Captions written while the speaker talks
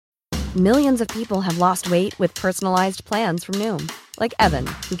Millions of people have lost weight with personalized plans from Noom. Like Evan,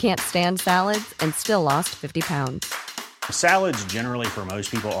 who can't stand salads and still lost 50 pounds. Salads generally for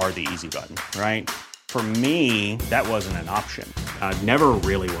most people are the easy button, right? For me, that wasn't an option. I never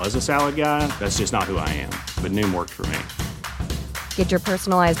really was a salad guy. That's just not who I am. But Noom worked for me. Get your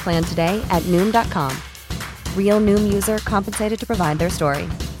personalized plan today at Noom.com. Real Noom user compensated to provide their story.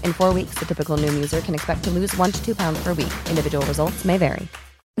 In 4 weeks, the typical Noom user can expect to lose 1 to 2 pounds per week. Individual results may vary.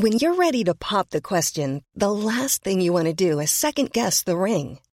 When you're ready to pop the question, the last thing you want to do is second-guess the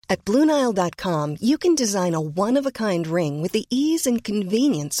ring. At BlueNile.com, you can design a one-of-a-kind ring with the ease and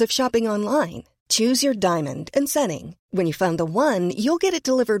convenience of shopping online. Choose your diamond and setting. When you find the one, you'll get it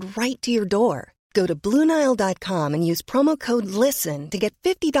delivered right to your door. Go to BlueNile.com and use promo code LISTEN to get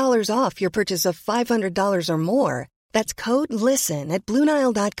 $50 off your purchase of $500 or more. That's code LISTEN at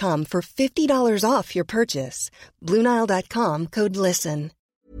BlueNile.com for $50 off your purchase. BlueNile.com, code LISTEN.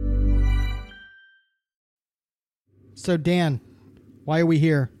 So, Dan, why are we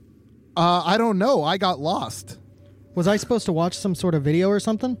here? I don't know. I got lost. Was I supposed to watch some sort of video or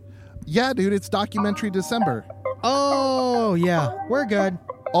something? Yeah, dude, it's Documentary December. Oh, yeah. We're good.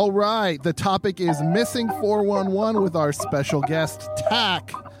 All right. The topic is Missing 411 with our special guest,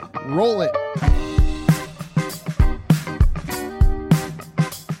 Tack. Roll it.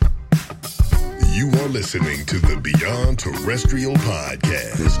 You are listening to the Beyond Terrestrial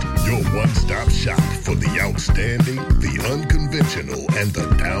Podcast, your one-stop shop for the outstanding, the unconventional, and the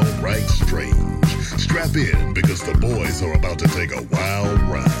downright strange. Strap in because the boys are about to take a wild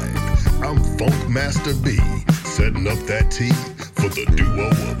ride. I'm Funk Master B, setting up that tea for the duo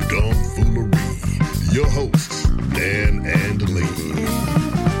of Dumb Foolery. Your hosts, Dan and Lee.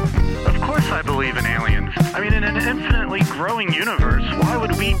 Of course I believe in aliens. I mean, in an infinitely growing universe, why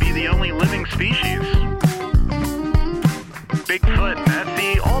would we be the only living species? Bigfoot,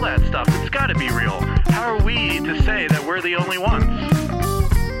 Nessie, all that stuff, it's gotta be real. How are we to say that we're the only ones?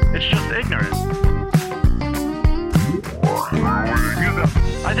 It's just ignorant.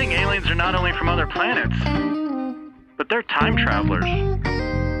 I think aliens are not only from other planets, but they're time travelers.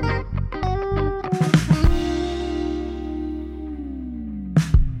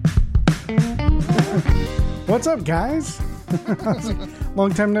 What's up, guys?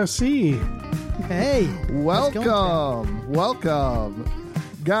 Long time no see. Hey. Welcome.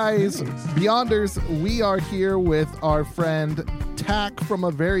 Guys, Beyonders, we are here with our friend Tack from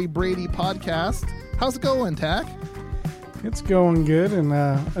A Very Brady Podcast. How's it going, Tack? It's going good, and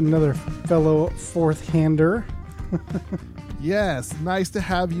another fellow fourth-hander. Yes, nice to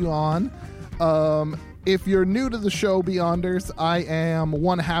have you on. If you're new to the show, Beyonders, I am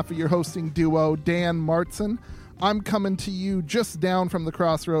one half of your hosting duo, Dan Martson. I'm coming to you just down from the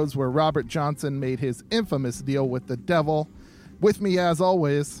crossroads where Robert Johnson made his infamous deal with the devil. With me, as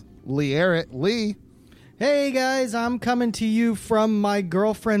always, Lee Arrett. Lee. Hey, guys, I'm coming to you from my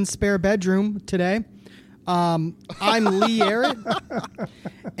girlfriend's spare bedroom today. I'm Lee Arrett,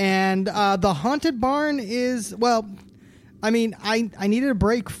 and the haunted barn is, well, I mean, I needed a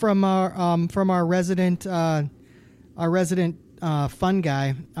break from our resident fun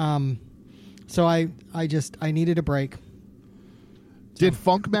guy. So I needed a break. Did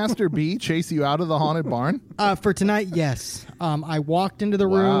Funkmaster B chase you out of the haunted barn? For tonight, yes. I walked into the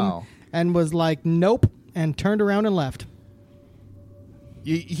room and was like, nope, and turned around and left.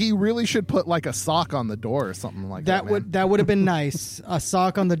 He really should put like a sock on the door or something like that. That would have been nice. A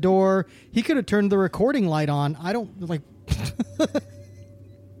sock on the door. He could have turned the recording light on. I don't like.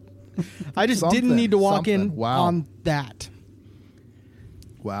 I just didn't need to walk in on that.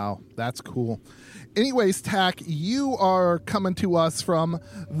 Wow, that's cool. Anyways, Tack, you are coming to us from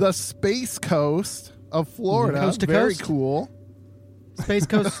the Space Coast of Florida. Coast to Very coast. Cool. Space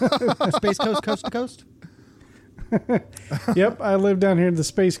Coast, Space Coast, coast to coast. Yep, I live down here in the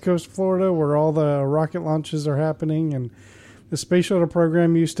Space Coast, Florida, where all the rocket launches are happening and the space shuttle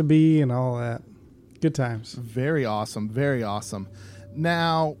program used to be and all that. Good times. Very awesome. Very awesome.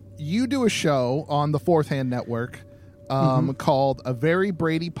 Now, you do a show on the Fourth Hand Network called A Very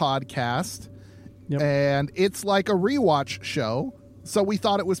Brady Podcast, and it's like a rewatch show. So we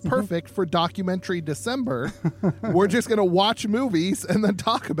thought it was perfect for Documentary December. We're just going to watch movies and then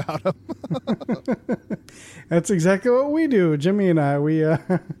talk about them. That's exactly what we do. Jimmy and I, we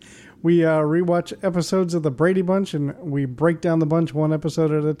rewatch episodes of the Brady Bunch and we break down the bunch one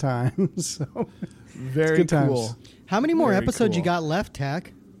episode at a time. So very cool. Times. How many more episodes you got left,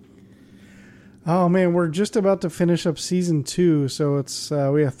 Tack? Oh man, we're just about to finish up season 2, so it's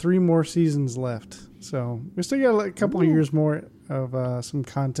we have 3 more seasons left. So we still got a couple of years more of some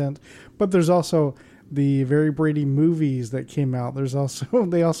content, but there's also the Very Brady movies that came out.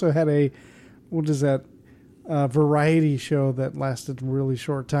 They also had a, variety show that lasted a really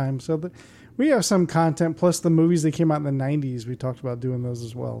short time. So we have some content, plus the movies that came out in the 90s. We talked about doing those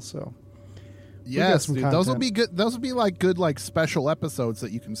as well. So yes, dude, those will be good. Those will be like good, like special episodes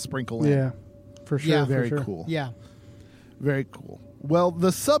that you can sprinkle in. Yeah, for sure. Yeah, very for sure. cool. Yeah. Very cool. Well,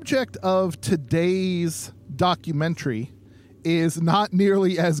 the subject of today's documentary is not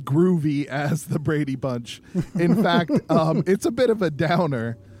nearly as groovy as the Brady Bunch. In fact, it's a bit of a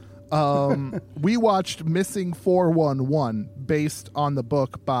downer. We watched Missing 411 based on the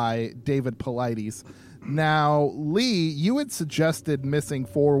book by David Paulides. Now, Lee, you had suggested Missing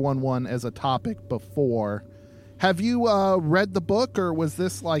 411 as a topic before. Have you read the book, or was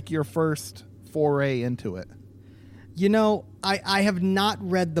this like your first foray into it? You know, I have not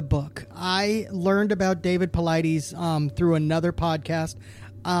read the book. I learned about David Paulides through another podcast.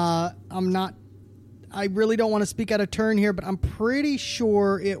 I really don't want to speak out of turn here, but I'm pretty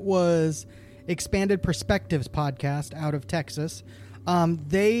sure it was Expanded Perspectives podcast out of Texas.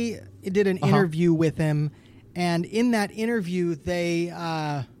 They did an interview with him, and in that interview, they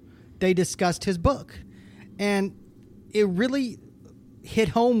discussed his book, and it really hit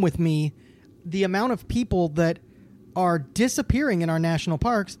home with me the amount of people that are disappearing in our national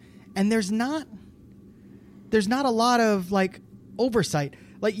parks, and there's not a lot of like oversight.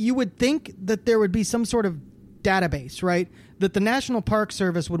 Like, you would think that there would be some sort of database, right? That the National Park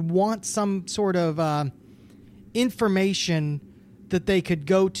Service would want some sort of information that they could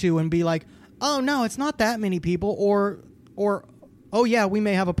go to and be like, oh no, it's not that many people, or oh yeah, we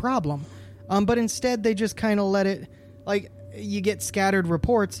may have a problem. But instead they just kind of let it, like, you get scattered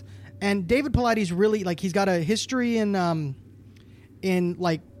reports. And David Paulides really, like, he's got a history in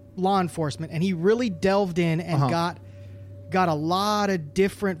like law enforcement, and he really delved in and got a lot of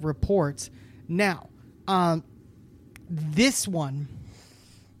different reports. Now, this one,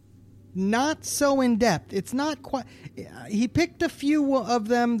 not so in depth. It's not quite. He picked a few of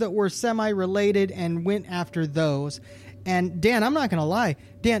them that were semi-related and went after those. And Dan, I'm not going to lie,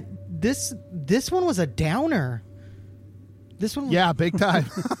 Dan, this one was a downer. This one, yeah, big time.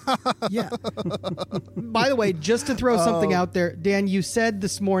 Yeah. By the way, just to throw something out there, Dan, you said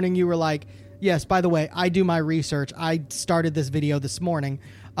this morning, you were like, yes, by the way, I do my research. I started this video this morning.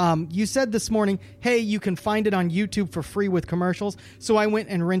 You said this morning, hey, you can find it on YouTube for free with commercials. So I went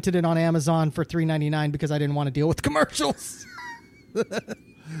and rented it on Amazon for $3.99 because I didn't want to deal with commercials.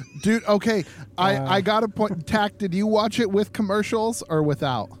 Dude, okay. I got a point. Tack, did you watch it with commercials or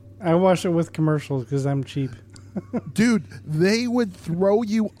without? I watched it with commercials because I'm cheap. Dude, they would throw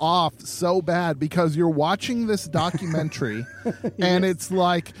you off so bad because you're watching this documentary and it's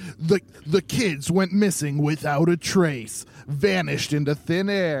like the kids went missing without a trace, vanished into thin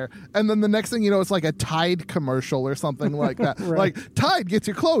air, and then the next thing you know, it's like a Tide commercial or something like that. Right. Like, Tide gets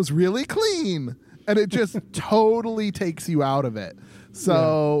your clothes really clean, and it just totally takes you out of it.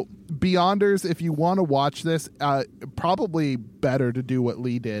 So, Beyonders, if you want to watch this, probably better to do what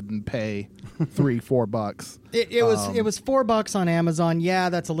Lee did and pay $3-4. It was $4 on Amazon. Yeah,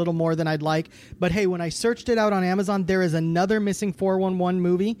 that's a little more than I'd like. But hey, when I searched it out on Amazon, there is another Missing 411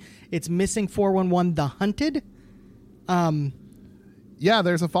 movie. It's Missing 411: The Hunted. Yeah,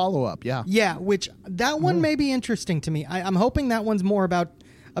 there's a follow-up. Yeah, which that one may be interesting to me. I'm hoping that one's more about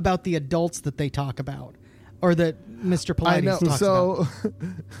the adults that they talk about, or that Mr. Paulides talks about.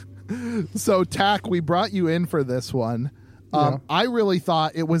 So, Tack, we brought you in for this one. I really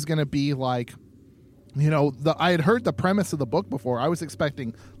thought it was going to be like, you know, I had heard the premise of the book before. I was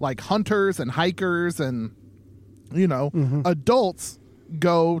expecting like hunters and hikers and, you know, adults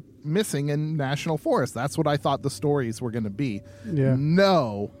go missing in national forests. That's what I thought the stories were going to be. Yeah.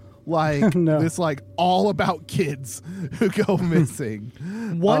 No. Like, No. It's like all about kids who go missing.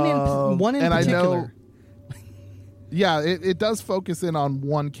 One in and particular. I know, yeah, it does focus in on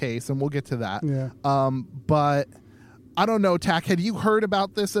one case, and we'll get to that. Yeah. But I don't know, Tack, had you heard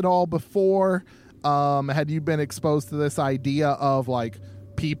about this at all before? Had you been exposed to this idea of like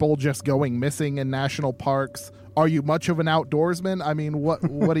people just going missing in national parks? Are you much of an outdoorsman? I mean, what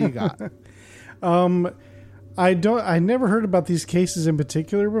do you got? I never heard about these cases in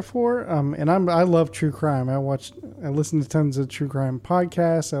particular before. And I love true crime. I listen to tons of true crime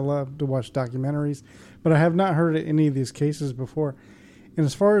podcasts. I love to watch documentaries, but I have not heard of any of these cases before. And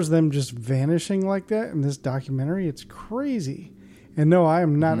as far as them just vanishing like that in this documentary, it's crazy. And no, I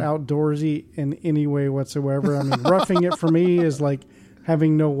am not outdoorsy in any way whatsoever. I mean, roughing it for me is like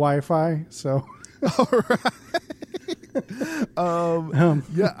having no Wi-Fi. So, All right.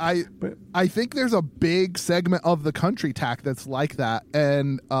 I think there's a big segment of the country tack that's like that,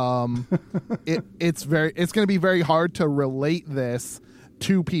 and it's going to be very hard to relate this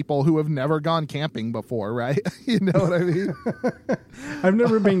to people who have never gone camping before, right? You know what I mean? I've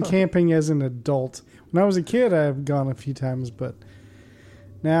never been camping as an adult. When I was a kid, I've gone a few times, but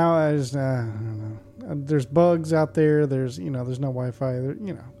now I just I don't know. There's bugs out there. There's there's no Wi-Fi. There's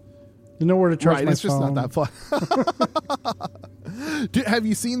nowhere to charge my it's just phone. not that fun. Have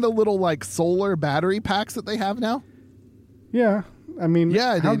you seen the little like solar battery packs that they have now? Yeah, I mean,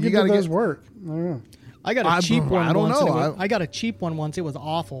 how good do those work? I don't know. I got a cheap one. I don't know. I got a cheap one once. It was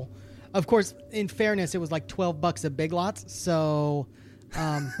awful. Of course, in fairness, it was like $12 at Big Lots. So,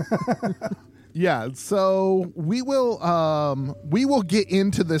 yeah. So we will get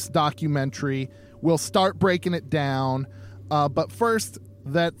into this documentary. We'll start breaking it down, but first,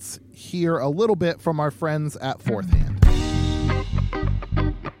 let's hear a little bit from our friends at Fourth Hand.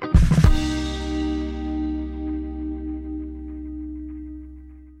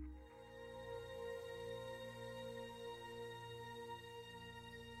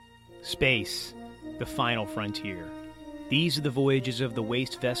 Space, the final frontier. These are the voyages of the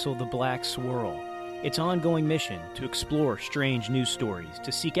waste vessel, the Black Swirl. Its ongoing mission to explore strange news stories,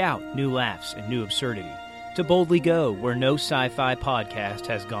 to seek out new laughs and new absurdity, to boldly go where no sci-fi podcast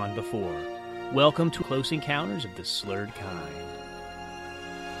has gone before. Welcome to Close Encounters of the Slurred Kind.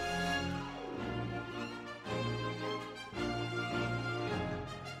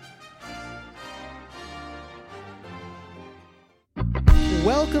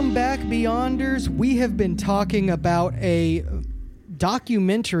 welcome back, Beyonders. We have been talking about a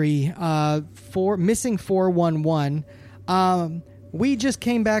documentary for Missing 411. We just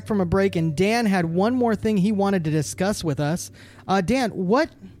came back from a break, and Dan had one more thing he wanted to discuss with us. Dan,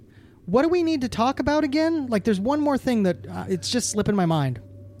 what do we need to talk about again? Like, there's one more thing that it's just slipping my mind.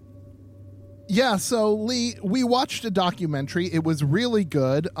 Yeah, so Lee, we watched a documentary. It was really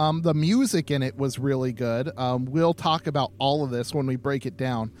good. The music in it was really good. We'll talk about all of this when we break it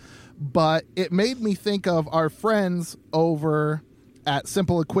down. But it made me think of our friends over at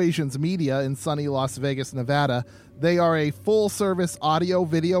Simple Equations Media in sunny Las Vegas, Nevada. They are a full-service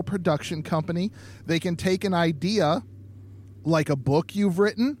audio-video production company. They can take an idea, like a book you've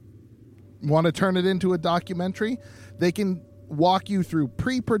written, want to turn it into a documentary. They can walk you through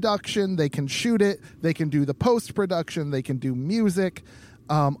pre-production. They can shoot it. They can do the post-production. They can do music,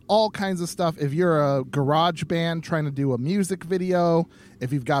 all kinds of stuff. If you're a garage band trying to do a music video,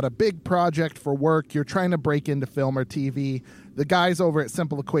 if you've got a big project for work, you're trying to break into film or TV, the guys over at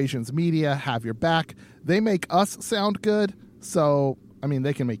Simple Equations Media have your back. They make us sound good, so, I mean,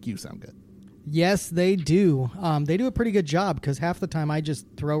 they can make you sound good. Yes, they do. They do a pretty good job, because half the time I just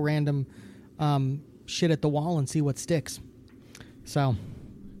throw random shit at the wall and see what sticks. So,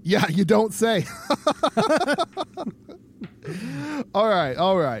 yeah, you don't say. All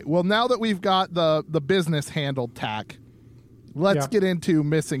right. Well, now that we've got the business handled, Tack, let's get into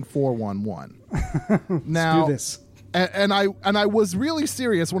Missing 411. Now, let's do this. And I was really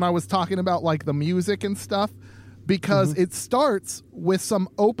serious when I was talking about like the music and stuff, because it starts with some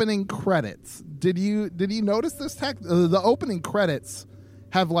opening credits. Did you notice this, Tack? The opening credits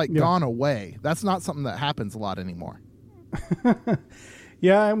have gone away. That's not something that happens a lot anymore.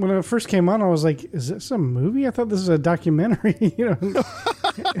 Yeah, when it first came on, I was like, "Is this a movie? I thought this was a documentary." It's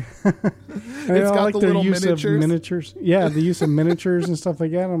got the little miniatures. Yeah, the use of miniatures and stuff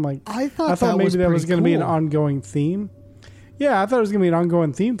like that. I'm like, I thought maybe that was going to be an cool. ongoing theme. Yeah, I thought it was going to be an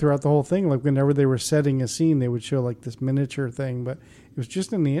ongoing theme throughout the whole thing. Like whenever they were setting a scene, they would show like this miniature thing, but it was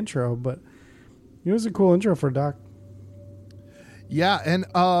just in the intro. But it was a cool intro for a doc. Yeah, and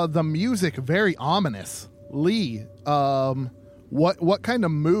the music very ominous. Lee, what kind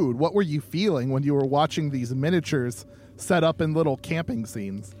of mood, what were you feeling when you were watching these miniatures set up in little camping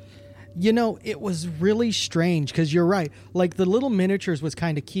scenes? You know, it was really strange, because you're right. Like, the little miniatures was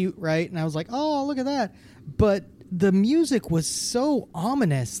kind of cute, right? And I was like, oh, look at that. But the music was so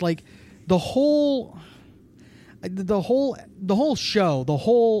ominous. Like, the whole show, the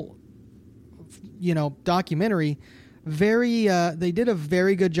whole, documentary, they did a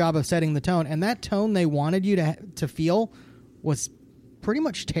very good job of setting the tone, and that tone they wanted you to feel was pretty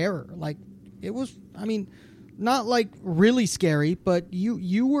much terror. Like, it was, I mean, not like really scary, but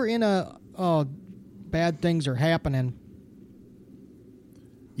you were in bad things are happening.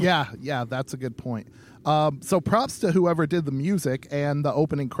 Yeah, that's a good point. So props to whoever did the music and the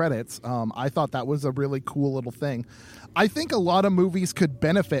opening credits. I thought that was a really cool little thing. I think a lot of movies could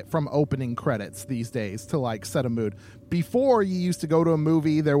benefit from opening credits these days to like set a mood. Before, you used to go to a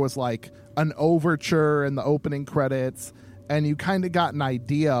movie, there was like an overture in the opening credits, and you kind of got an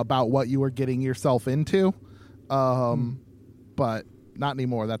idea about what you were getting yourself into. But not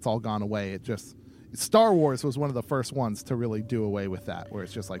anymore. That's all gone away. Star Wars was one of the first ones to really do away with that, where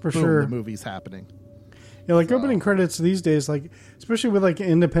it's just like, boom, the movie's happening. Yeah, like opening credits these days, like especially with like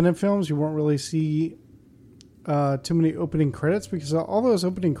independent films, you won't really see too many opening credits, because all those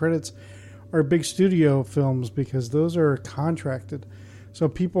opening credits are big studio films, because those are contracted. So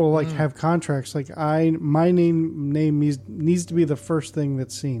people like have contracts. Like my name needs to be the first thing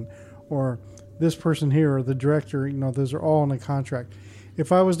that's seen, or this person here, or the director. Those are all in a contract.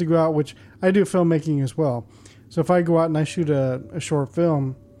 If I was to go out, which I do filmmaking as well, so if I go out and I shoot a short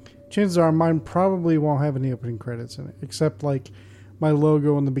film, chances are mine probably won't have any opening credits in it, except like my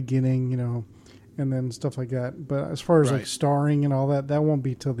logo in the beginning, and then stuff like that. But as far as like starring and all that, that won't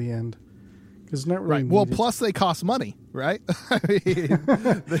be till the end. It's not really Well, plus they cost money, right? They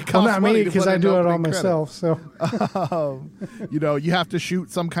cost not money me, because I do it all myself. So, you have to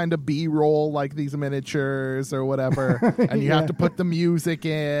shoot some kind of B-roll, like these miniatures or whatever, and you have to put the music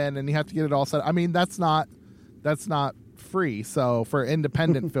in, and you have to get it all set. I mean, that's not free. So for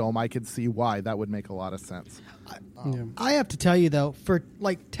independent film, I could see why that would make a lot of sense. I have to tell you though, for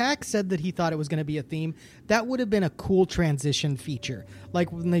like Tack said that he thought it was going to be a theme, that would have been a cool transition feature.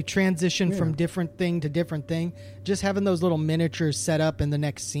 Like when they transition from different thing to different thing, just having those little miniatures set up in the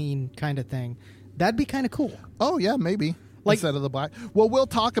next scene kind of thing. That'd be kind of cool. Oh yeah, maybe. Like, instead of the black. Well, we'll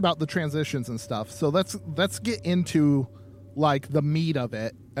talk about the transitions and stuff. So let's get into like the meat of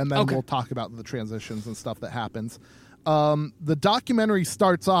it, and then we'll talk about the transitions and stuff that happens. The documentary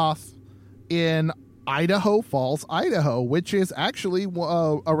starts off in Idaho Falls, Idaho, which is actually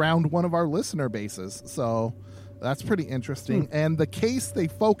around one of our listener bases. So that's pretty interesting. And the case they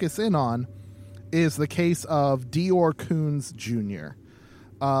focus in on is the case of Dior Coons Jr.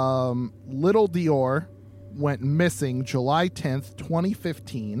 Little Dior went missing July 10th,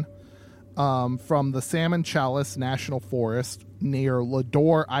 2015, from the Salmon Chalice National Forest near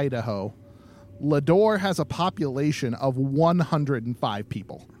Ladore, Idaho. Ladore has a population of 105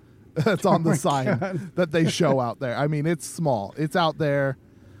 people. That's on the sign that they show out there. I mean, it's small. It's out there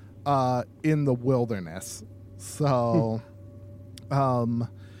in the wilderness. So,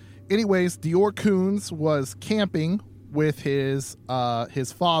 anyways, Dior Coons was camping with his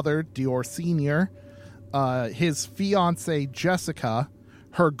father, Dior Sr., his fiancee, Jessica,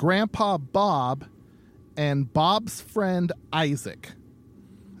 her grandpa, Bob, and Bob's friend, Isaac.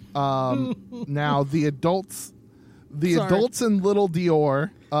 Now, the adults and little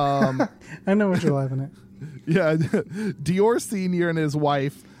Dior... I know what you're laughing at. Yeah, Dior Sr. and his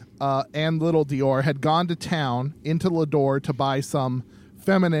wife and little Dior had gone to town into Ladore to buy some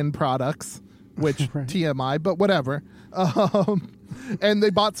feminine products, which TMI, but whatever. And they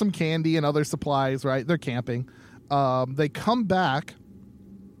bought some candy and other supplies, right? They're camping. They come back,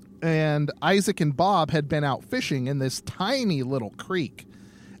 and Isaac and Bob had been out fishing in this tiny little creek,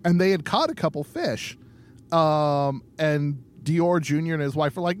 and they had caught a couple fish. And Dior Jr. and his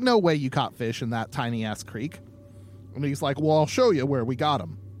wife were like, no way you caught fish in that tiny-ass creek. And he's like, well, I'll show you where we got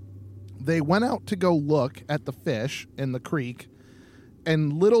them. They went out to go look at the fish in the creek,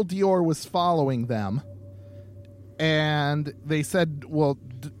 and little Dior was following them. And they said, well,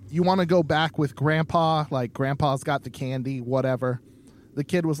 you want to go back with Grandpa? Like, Grandpa's got the candy, whatever. The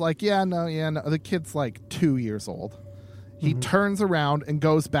kid was like, yeah, no. The kid's like 2 years old. He turns around and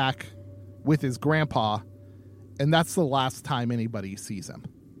goes back with his grandpa, and that's the last time anybody sees him.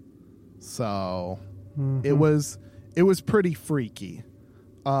 So it was pretty freaky.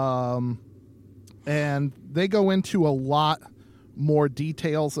 And they go into a lot more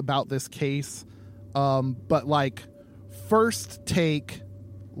details about this case. But like, first take,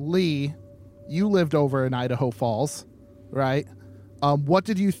 Lee, you lived over in Idaho Falls, right? What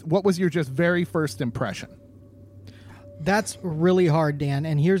was your just very first impression? That's really hard, Dan,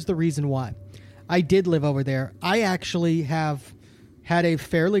 and here's the reason why. I did live over there. I actually have had a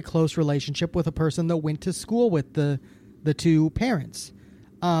fairly close relationship with a person that went to school with the two parents.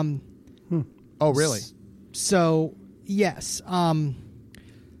 Oh, really? So, yes.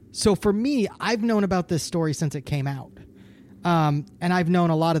 So for me, I've known about this story since it came out. And I've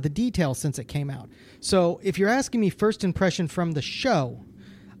known a lot of the details since it came out. So if you're asking me first impression from the show,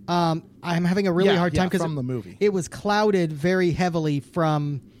 I'm having a really hard time because from the movie. It was clouded very heavily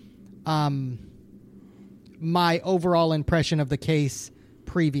from my overall impression of the case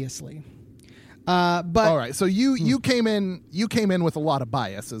previously. But all right, so you came in with a lot of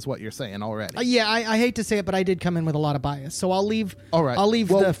bias, is what you're saying already. Yeah, I hate to say it, but I did come in with a lot of bias. So I'll leave. All right, I'll leave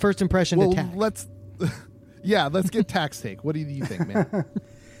the first impression to Tack. Let's get Tack's take. What do you think, man?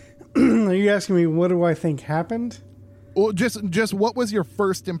 Are you asking me what do I think happened? Well, just what was your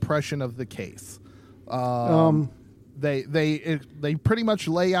first impression of the case? They pretty much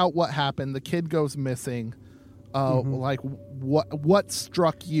lay out what happened. The kid goes missing. Like what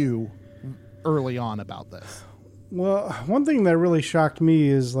struck you early on about this? Well, one thing that really shocked me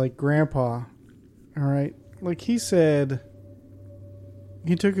is like Grandpa. All right, like he said,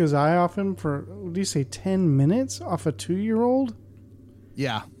 he took his eye off him for, what do you say, 10 minutes off a 2-year-old?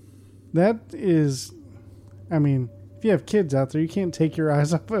 Yeah, that is. I mean, if you have kids out there, you can't take your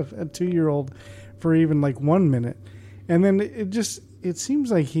eyes off of a 2-year-old for even like 1 minute. And then it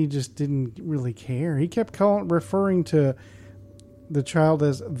seems like he just didn't really care. He kept referring to the child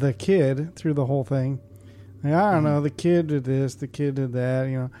as the kid through the whole thing. Like, I don't know, the kid did this, the kid did that,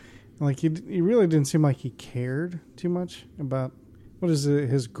 you know. Like he really didn't seem like he cared too much about, what is it,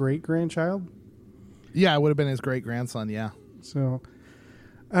 his great-grandchild? Yeah, it would have been his great-grandson, yeah. So,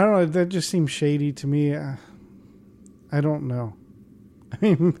 I don't know, that just seems shady to me. I don't know. I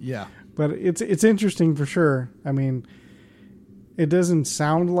mean, yeah. But it's interesting for sure. I mean, it doesn't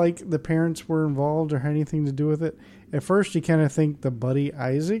sound like the parents were involved or had anything to do with it. At first, you kind of think the buddy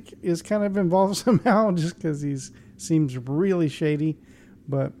Isaac is kind of involved somehow just because he seems really shady.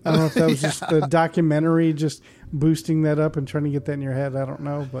 But I don't know if that was just the documentary just boosting that up and trying to get that in your head. I don't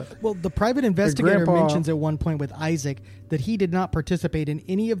know. But well, the private investigator mentions at one point with Isaac that he did not participate in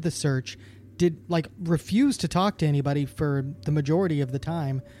any of the search, refused to talk to anybody for the majority of the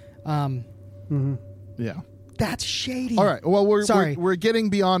time. Yeah. That's shady. All right. Well, we're getting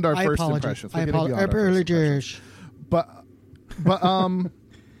beyond our first impressions. I apologize. But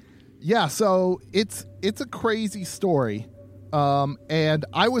yeah. So it's a crazy story, and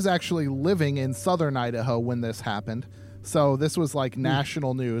I was actually living in southern Idaho when this happened. So this was like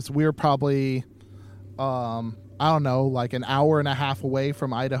national news. We were probably, I don't know, like an hour and a half away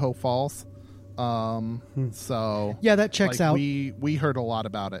from Idaho Falls. So yeah, that checks out. We heard a lot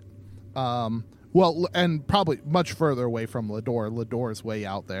about it. Well, and probably much further away from Lador. Lador's way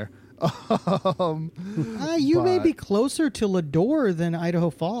out there. You may be closer to Lador than Idaho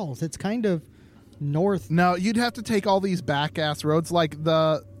Falls. It's kind of north. No, you'd have to take all these back ass roads, like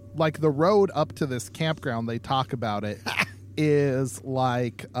the road up to this campground. They talk about it is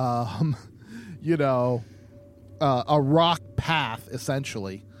like, you know, a rock path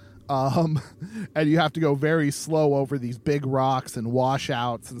essentially. And you have to go very slow over these big rocks and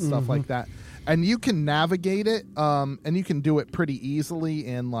washouts and stuff like that. And you can navigate it, and you can do it pretty easily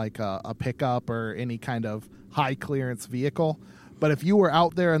in like a pickup or any kind of high clearance vehicle. But if you were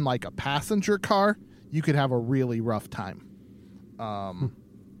out there in like a passenger car, you could have a really rough time.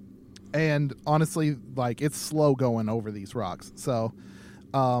 And honestly, like it's slow going over these rocks. So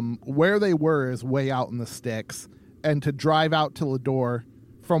where they were is way out in the sticks. And to drive out to Lador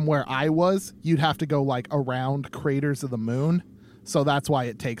from where I was, you'd have to go like around Craters of the Moon. So that's why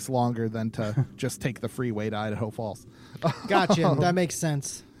it takes longer than to just take the freeway to Idaho Falls. Gotcha. That makes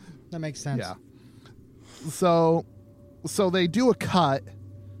sense. Yeah. So they do a cut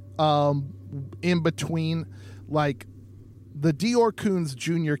in between, like the Dior Coons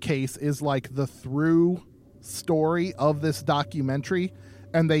Jr. case is like the through story of this documentary,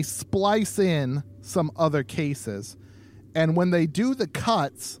 and they splice in some other cases. And when they do the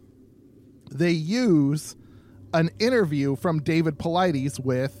cuts, they use an interview from David Paulides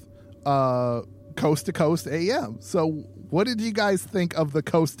with Coast to Coast AM. So what did you guys think of the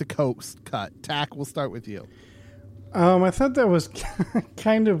Coast to Coast cut? Tack, we'll start with you. I thought that was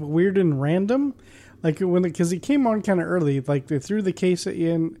kind of weird and random. Like because he came on kind of early. Like they threw the case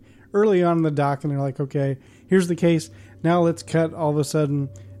in early on in the doc and they're like, okay, here's the case. Now let's cut all of a sudden.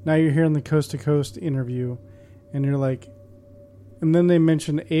 Now you're hearing the Coast to Coast interview and you're like, and then they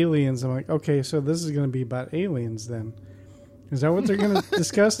mentioned aliens. I'm like, okay, so this is going to be about aliens then. Is that what they're going to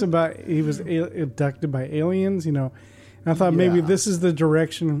discuss about? He was abducted by aliens, you know. And I thought maybe this is the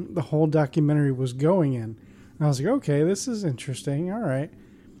direction the whole documentary was going in. And I was like, okay, this is interesting. All right.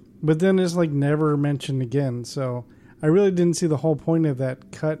 But then it's like never mentioned again. So I really didn't see the whole point of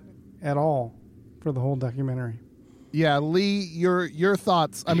that cut at all for the whole documentary. Yeah, Lee, your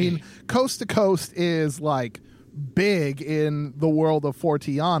thoughts. I mean, Coast to Coast is like big in the world of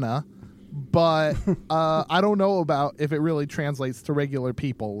Fortiana, but I don't know about if it really translates to regular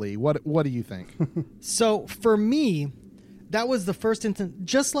people. Lee, what do you think? So for me, that was the first instance,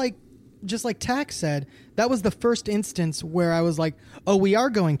 just like just like Tack said, that was the first instance where I was like, oh, we are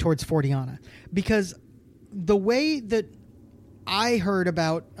going towards Fortiana. Because the way that I heard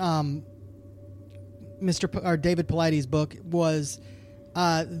about David Paulides' book was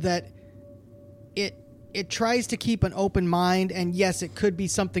that it tries to keep an open mind, and yes, it could be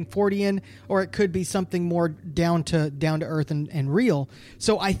something Fortean, or it could be something more down to earth and real.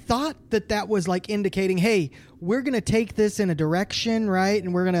 So I thought that was like indicating, hey, we're gonna take this in a direction, right?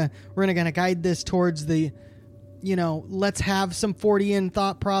 And we're gonna guide this towards the, let's have some Fortean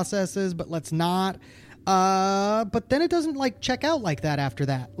thought processes, but let's not. But then it doesn't like check out like that after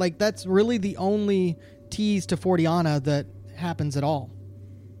that. Like that's really the only tease to Fortiana that happens at all.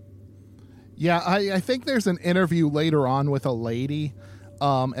 Yeah, I think there's an interview later on with a lady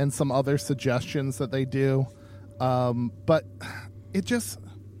and some other suggestions that they do. But it just,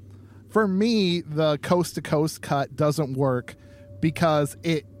 for me, the coast-to-coast cut doesn't work because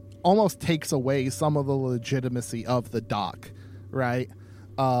it almost takes away some of the legitimacy of the doc, right?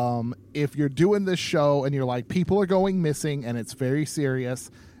 If you're doing this show and you're like, people are going missing and it's very serious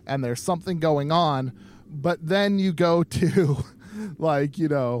and there's something going on, but then you go to, like,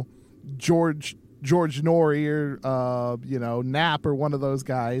 George Norrie or Knapp or one of those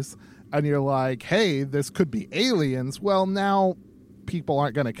guys, and you're like, hey, this could be aliens. Well, now people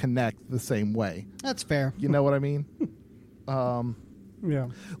aren't going to connect the same way. That's fair. You know what I mean? Yeah.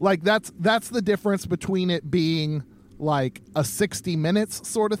 Like that's the difference between it being like a 60 Minutes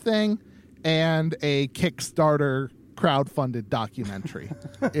sort of thing and a Kickstarter crowdfunded documentary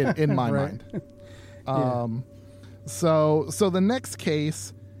in my mind. So the next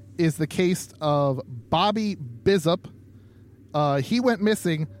case is the case of Bobby Bizup. He went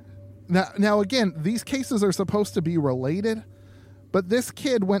missing. Now, again, these cases are supposed to be related, but this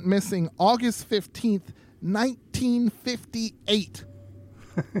kid went missing August 15th, 1958.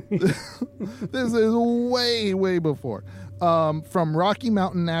 This is way, way before. From Rocky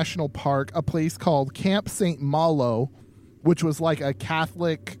Mountain National Park, a place called Camp St. Malo, which was like a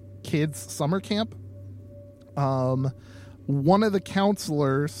Catholic kids summer camp. One of the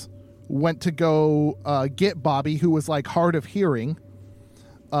counselors went to go get Bobby, who was like hard of hearing,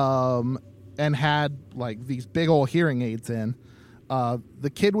 and had like these big old hearing aids in.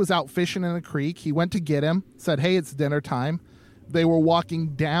 The kid was out fishing in a creek. He went to get him, said, hey, it's dinner time. They were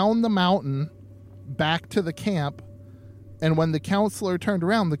walking down the mountain back to the camp, and when the counselor turned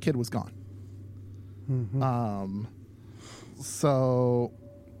around, the kid was gone. Mm-hmm. So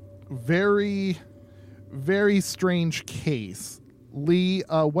very, very strange case. Lee,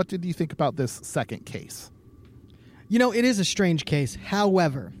 what did you think about this second case? It is a strange case.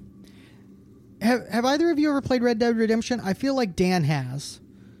 However, have either of you ever played Red Dead Redemption? I feel like Dan has.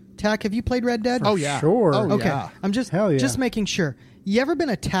 Tack, have you played Red Dead? Oh, yeah. Sure. Oh, okay. Yeah. I'm just making sure. You ever been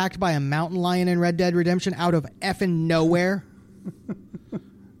attacked by a mountain lion in Red Dead Redemption out of effing nowhere?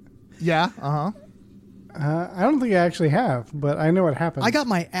 Yeah. Uh-huh. I don't think I actually have, but I know what happens. I got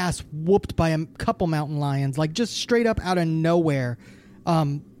my ass whooped by a couple mountain lions, like just straight up out of nowhere.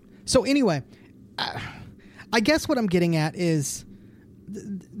 So anyway, I guess what I'm getting at is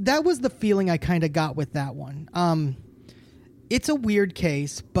that was the feeling I kind of got with that one. It's a weird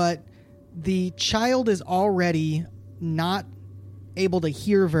case, but the child is already not able to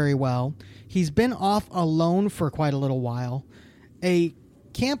hear very well. He's been off alone for quite a little while. A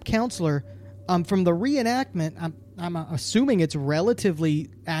camp counselor... from the reenactment, I'm assuming it's relatively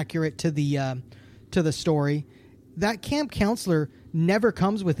accurate to the story. That camp counselor never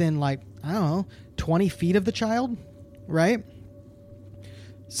comes within 20 feet of the child, right?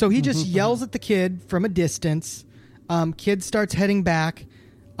 So he just yells at the kid from a distance. Kid starts heading back.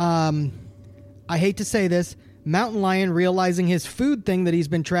 I hate to say this, mountain lion, realizing his food thing that he's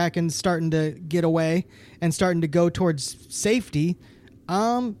been tracking, starting to get away and starting to go towards safety.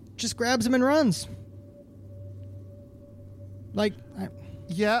 Just grabs him and runs.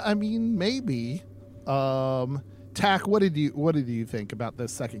 Yeah, I mean, maybe. Tack, what did you think about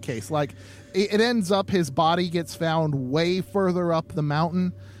this second case? Like, it ends up his body gets found way further up the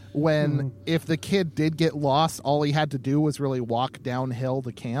mountain. When if the kid did get lost, all he had to do was really walk downhill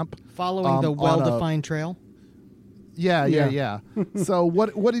to camp, following the well-defined trail. Yeah. So,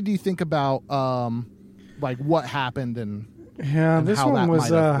 what did you think about what happened and? Yeah, and this how one that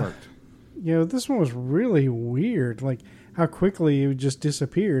was might have worked. This one was really weird, like how quickly it just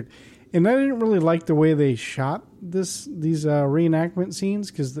disappeared. And I didn't really like the way they shot these reenactment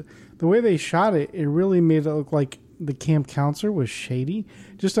scenes, because the way they shot it really made it look like the camp counselor was shady.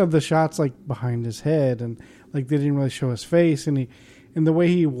 Just of the shots like behind his head, and like they didn't really show his face, and the way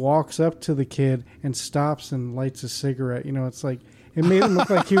he walks up to the kid and stops and lights a cigarette, it's like It made him look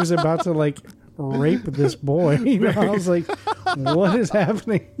like he was about to like rape this boy. You know, I was like, what is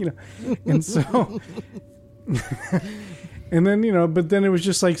happening? You know, and so, and then, you know, but then it was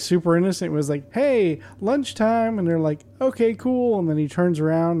just like super innocent. It was like, hey, lunchtime. And they're like, okay, cool. And then he turns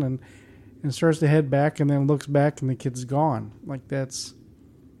around and starts to head back and then looks back and the kid's gone. Like it's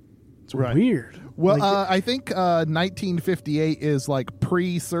right. Weird. Well, like, I think 1958 is like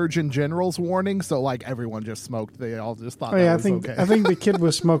pre-Surgeon General's warning, so like everyone just smoked. They all just thought that was okay. I think the kid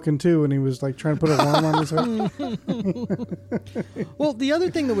was smoking too, and he was like trying to put a worm on his head. Well, the other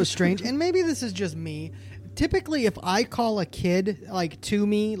thing that was strange, and maybe this is just me, typically if I call a kid like to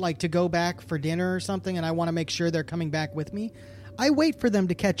me, like to go back for dinner or something, and I want to make sure they're coming back with me, I wait for them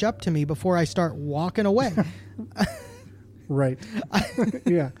to catch up to me before I start walking away. Right.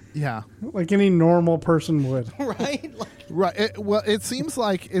 Yeah. Yeah. Like any normal person would. Right? Right. It seems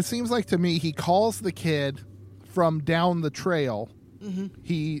like to me he calls the kid from down the trail. Mm-hmm.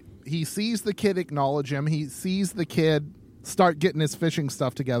 He sees the kid acknowledge him. He sees the kid start getting his fishing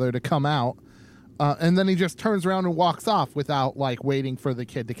stuff together to come out. And then he just turns around and walks off without like waiting for the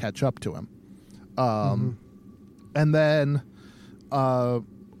kid to catch up to him. And then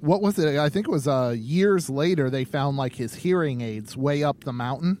what was it? I think it was years later they found like his hearing aids way up the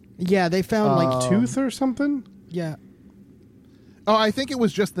mountain. Yeah, they found like tooth or something. Yeah. Oh, I think it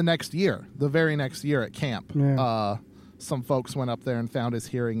was just the next year, the very next year at camp. Yeah. Some folks went up there and found his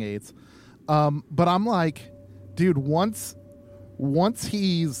hearing aids. But I'm like, dude, once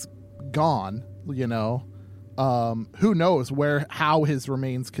he's gone, you know, who knows how his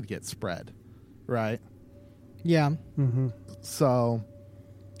remains could get spread, right? Yeah. Mm-hmm. So,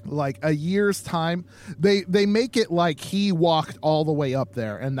 like a year's time, they make it like he walked all the way up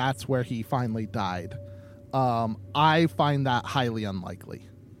there, and that's where he finally died. I find that highly unlikely.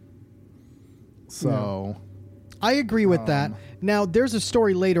 So, I agree with that. Now, there's a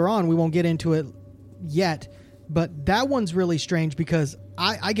story later on. We won't get into it yet, but that one's really strange because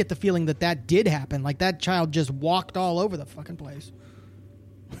I get the feeling that did happen. Like that child just walked all over the fucking place.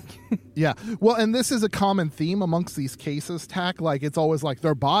 Yeah. Well, and this is a common theme amongst these cases, Tack. Like, it's always like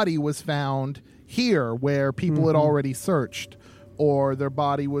their body was found here where people had already searched, or their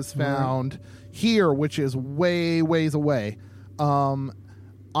body was found here, which is ways away. There's,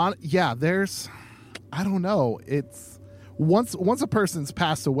 I don't know. It's once a person's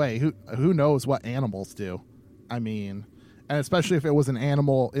passed away, who knows what animals do? I mean, and especially if it was an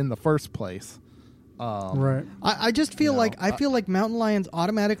animal in the first place. Right. I just feel I feel like mountain lions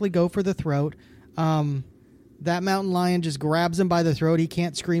automatically go for the throat. That mountain lion just grabs him by the throat. He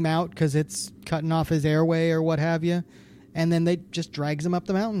can't scream out because it's cutting off his airway or what have you. And then they just drags him up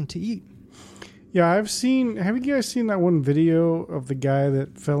the mountain to eat. Yeah, have you guys seen that one video of the guy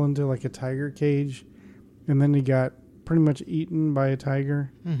that fell into like a tiger cage and then he got pretty much eaten by a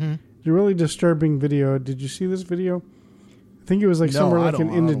tiger? Mm-hmm. It's a really disturbing video. Did you see this video? I think it was like somewhere like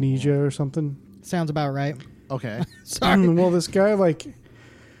in Indonesia or something. Sounds about right. Okay. Sorry. Well, this guy, like,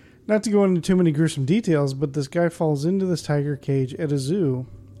 not to go into too many gruesome details, but this guy falls into this tiger cage at a zoo,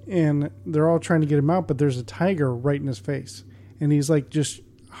 and they're all trying to get him out, but there's a tiger right in his face. And he's, like, just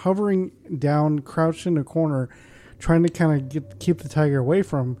hovering down, crouched in a corner, trying to kind of keep the tiger away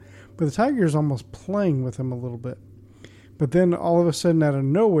from him. But the tiger is almost playing with him a little bit. But then, all of a sudden, out of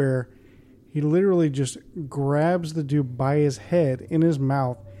nowhere, he literally just grabs the dude by his head in his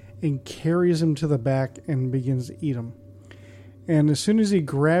mouth and carries him to the back and begins to eat him. And as soon as he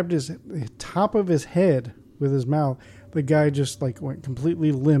grabbed his top of his head with his mouth, the guy just like went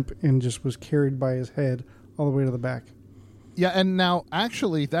completely limp and just was carried by his head all the way to the back. Yeah, and now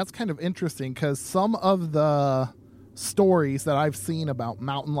actually that's kind of interesting because some of the stories that I've seen about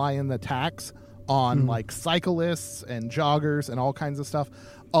mountain lion attacks on like cyclists and joggers and all kinds of stuff,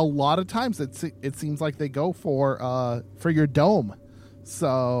 a lot of times it seems like they go for your dome.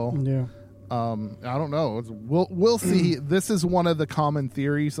 So yeah, I don't know. We'll see. This is one of the common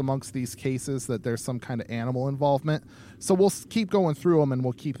theories amongst these cases that there's some kind of animal involvement. So we'll keep going through them and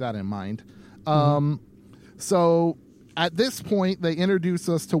we'll keep that in mind. So at this point, they introduce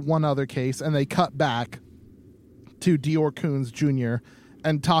us to one other case and they cut back to Dior Coons Jr.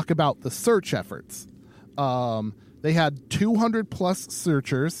 and talk about the search efforts. They had 200 plus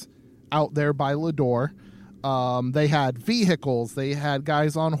searchers out there by Lador. They had vehicles. They had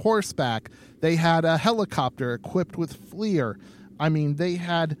guys on horseback. They had a helicopter equipped with FLIR. I mean, they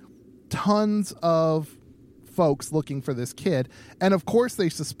had tons of folks looking for this kid. And, of course, they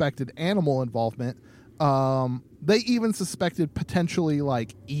suspected animal involvement. They even suspected potentially,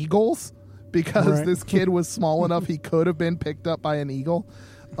 like, eagles because this kid was small enough he could have been picked up by an eagle.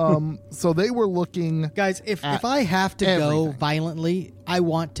 So they were looking. Guys, if I have to go everything. violently, I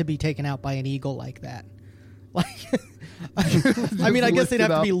want to be taken out by an eagle like that. Like, I mean, I guess they'd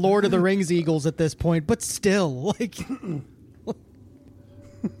have to be Lord of the Rings eagles at this point, but still, like,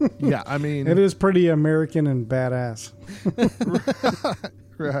 Yeah, I mean, It is pretty American and badass.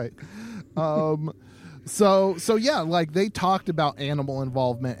 right. So yeah, like they talked about animal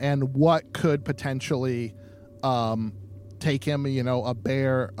involvement and what could potentially take him, you know, a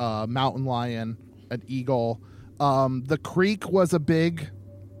bear, a mountain lion, an eagle. The creek was a big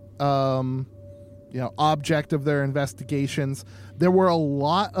object of their investigations. There were a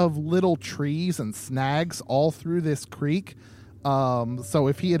lot of little trees and snags all through this creek. So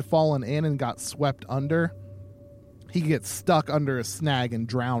if he had fallen in and got swept under, he gets stuck under a snag and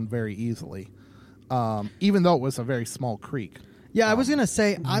drowned very easily. Even though it was a very small creek. yeah, I was gonna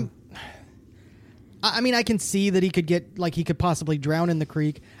say I mean, I can see that he could possibly drown in the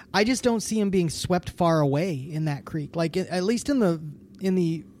creek. I just don't see him being swept far away in that creek. Like, at least in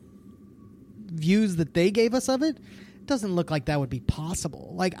the views that they gave us of it, it doesn't look like that would be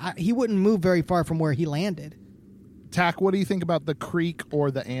possible. Like, he wouldn't move very far from where he landed. Tack, what do you think about the creek or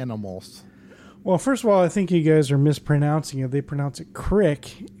the animals? Well, first of all, I think you guys are mispronouncing it. They pronounce it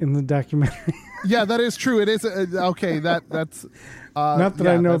crick in the documentary. Yeah, that is true. It is okay. That's Not that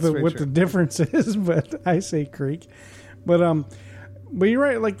yeah, I know that's very what true. the difference is, but I say creek. But you're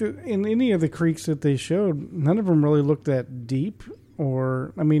right. Like in any of the creeks that they showed, none of them really looked that deep.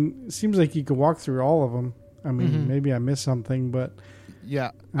 Or I mean, it seems like you could walk through all of them. I mean, maybe I missed something, but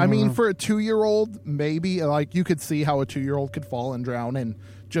Yeah, I mean, for a 2-year-old, maybe like you could see how a 2-year-old could fall and drown in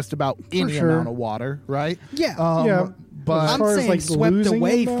just about any sure. amount of water, right? Yeah. yeah. But As I'm far as, saying like, swept losing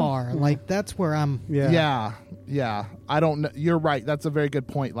away it, though? far. Like, that's where I'm... yeah. Yeah. I don't know. You're right. That's a very good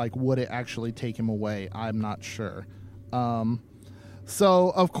point. Like, would it actually take him away? I'm not sure. So,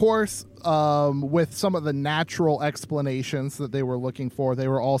 of course, with some of the natural explanations that they were looking for, they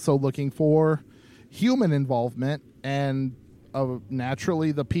were also looking for human involvement. And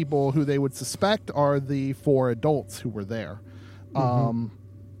naturally, the people who they would suspect are the 4 adults who were there.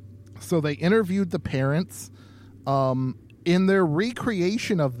 So they interviewed the parents. In their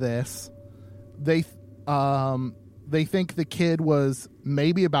recreation of this, they think the kid was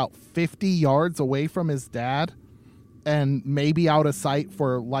maybe about 50 yards away from his dad and maybe out of sight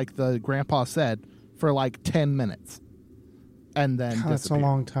for, like the grandpa said, for like 10 minutes. And then That's a disappeared.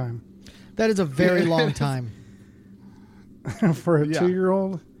 long time That is a very long time. for a Yeah.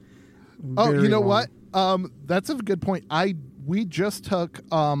 2-year-old. Oh, Very you know long. what? That's a good point. We just took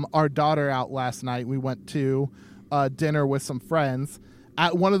our daughter out last night. We went to dinner with some friends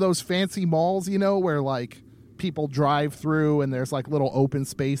at one of those fancy malls, you know, where like people drive through and there's like little open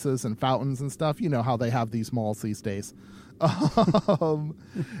spaces and fountains and stuff. You know how they have these malls these days. And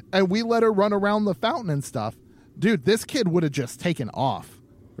we let her run around the fountain and stuff. Dude, this kid would have just taken off,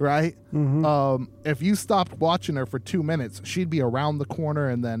 right? If you stopped watching her for 2 minutes, she'd be around the corner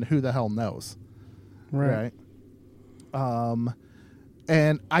and then who the hell knows? Right.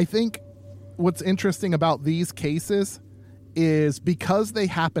 And I think what's interesting about these cases is because they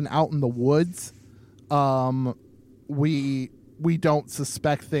happen out in the woods, we don't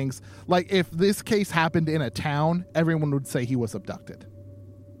suspect things. Like if this case happened in a town, everyone would say he was abducted.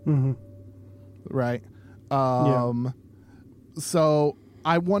 Right? So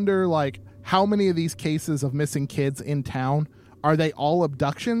I wonder, like, how many of these cases of missing kids in town, are they all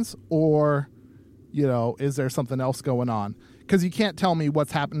abductions or, you know, is there something else going on? Because you can't tell me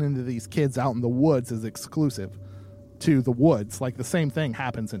what's happening to these kids out in the woods is exclusive to the woods. Like the same thing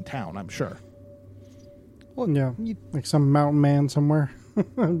happens in town, I'm sure. Well, Yeah. Like some mountain man somewhere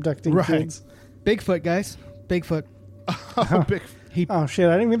abducting Right. kids. Bigfoot, guys. Bigfoot. Big, He Oh, shit.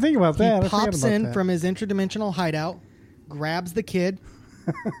 I didn't even think about that. He I forgot pops about in that. from his interdimensional hideout, grabs the kid,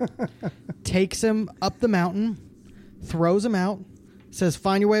 takes him up the mountain, throws him out, says,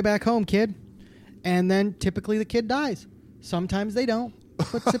 "Find your way back home, kid." And then typically the kid dies. Sometimes they don't,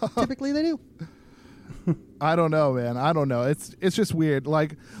 but typically they do. I don't know, man. I don't know. It's just weird.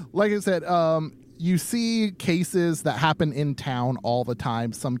 Like I said, you see cases that happen in town all the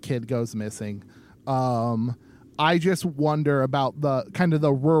time. Some kid goes missing. I just wonder about the kind of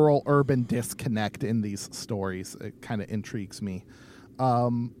the rural urban disconnect in these stories. It kind of intrigues me.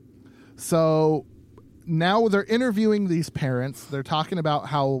 So now they're interviewing these parents. They're talking about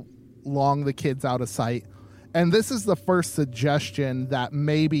how long the kid's out of sight. And this is the first suggestion that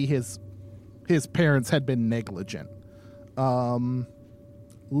maybe his parents had been negligent.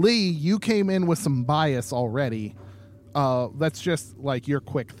 Lee, you came in with some bias already. That's just like your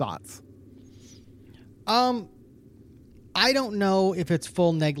quick thoughts. I don't know if it's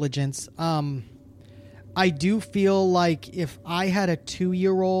full negligence. I do feel like if I had a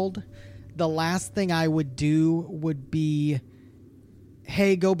 2-year-old, the last thing I would do would be,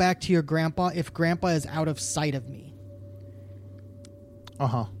 hey, go back to your grandpa if grandpa is out of sight of me.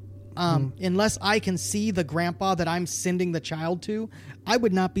 Uh-huh. Unless I can see the grandpa that I'm sending the child to, I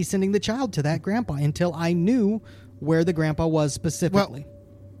would not be sending the child to that grandpa until I knew where the grandpa was specifically.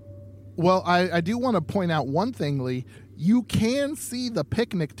 Well, I do want to point out one thing, Lee. You can see the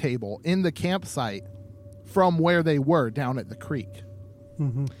picnic table in the campsite from where they were down at the creek.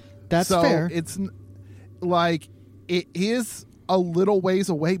 Mm-hmm. That's so fair. It's like it is a little ways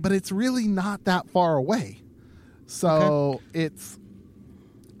away, but it's really not that far away. So it's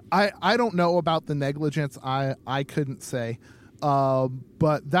I don't know about the negligence. I couldn't say.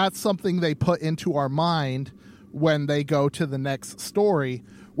 But that's something they put into our mind when they go to the next story,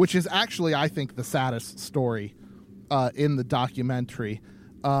 which is actually, I think, the saddest story in the documentary.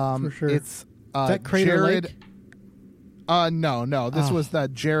 For sure. It's is that Crater Jared. Lake? No. This was the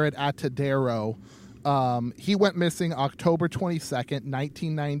Jared Atadero. He went missing October 22nd,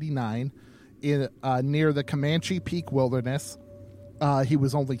 1999, in near the Comanche Peak Wilderness. He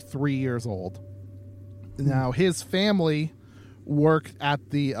was only 3 years old. Now, his family worked at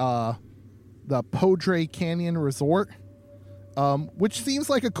the Padre Canyon Resort, which seems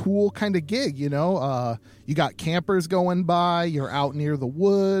like a cool kind of gig, you know? You got campers going by, you're out near the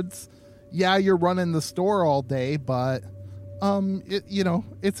woods. Yeah, you're running the store all day, but,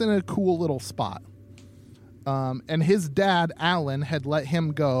 it's in a cool little spot. And his dad, Alan, had let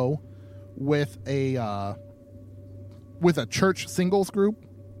him go with a church singles group.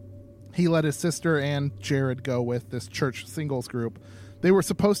 He let his sister and Jared go with this church singles group. They were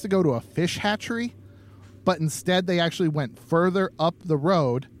supposed to go to a fish hatchery, but instead they actually went further up the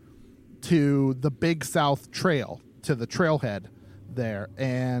road to the Big South Trail, to the trailhead there.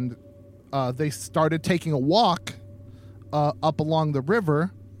 And they started taking a walk up along the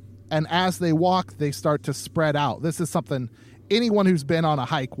river. And as they walk, they start to spread out. This is something anyone who's been on a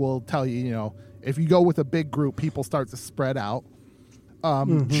hike will tell you, you know, if you go with a big group, people start to spread out.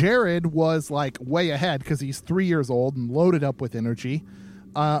 Jared was like way ahead because he's 3 years old and loaded up with energy.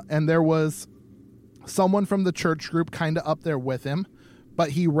 And there was someone from the church group kind of up there with him,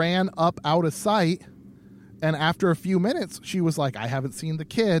 but he ran up out of sight. And after a few minutes, she was like, I haven't seen the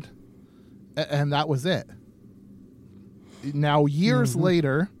kid. And that was it. Now, years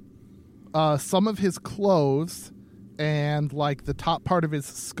later, some of his clothes and like the top part of his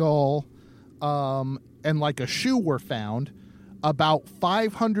skull and like a shoe were found about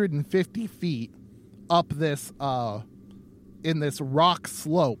 550 feet up this in this rock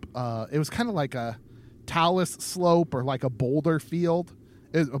slope. It was kind of like a talus slope or like a boulder field.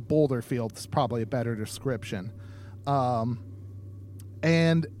 A boulder field is probably a better description.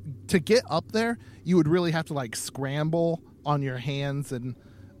 And to get up there, you would really have to like scramble on your hands and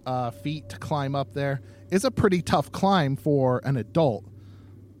feet to climb up there. It's a pretty tough climb for an adult.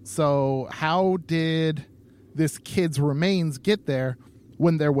 So how did this kid's remains get there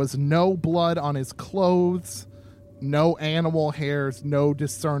when there was no blood on his clothes, no animal hairs, no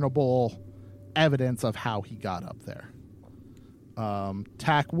discernible evidence of how he got up there?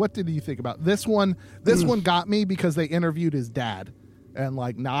 Tack, what did you think about this one? This one got me because they interviewed his dad. And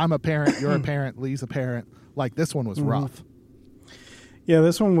like, now I'm a parent, you're a parent, Lee's a parent. Like, this one was rough. Yeah,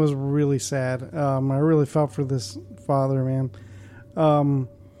 this one was really sad. I really felt for this father, man.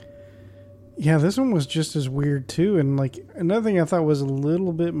 Yeah, this one was just as weird, too. And, like, another thing I thought was a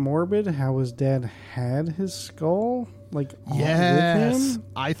little bit morbid, how his dad had his skull, like, with him.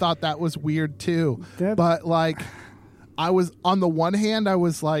 I thought that was weird, too. But, like, I was, on the one hand, I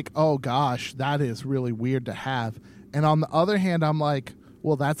was like, oh, gosh, that is really weird to have. And on the other hand, I'm like,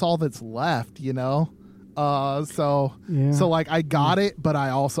 well, that's all that's left, you know? So like I got it, but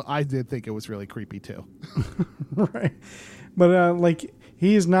I did think it was really creepy too. Right. But like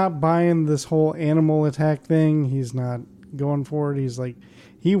he's not buying this whole animal attack thing. He's not going for it. He's like,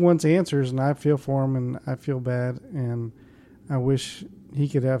 he wants answers, and I feel for him, and I feel bad, and I wish he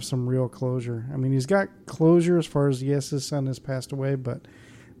could have some real closure. I mean, he's got closure as far as, yes, his son has passed away, but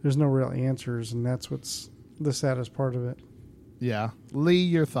there's no real answers, and that's what's the saddest part of it. Yeah. Lee,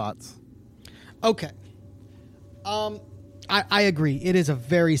 your thoughts? Okay. I agree. It is a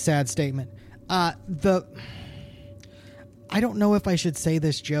very sad statement. I don't know if I should say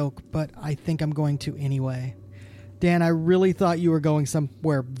this joke, but I think I'm going to anyway. Dan, I really thought you were going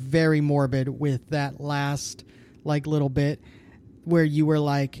somewhere very morbid with that last, like, little bit where you were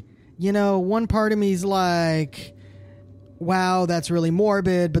like, you know, one part of me's like, wow, that's really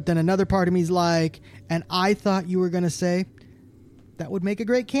morbid. But then another part of me is like, and I thought you were going to say that would make a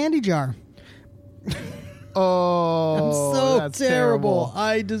great candy jar. Oh, I'm so that's terrible.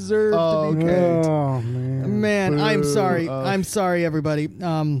 I deserve to be Okay. Oh man. Man, I'm Boo. sorry. I'm sorry, everybody.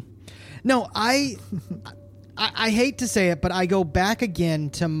 No, I hate to say it, but I go back again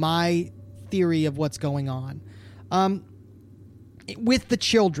to my theory of what's going on. With the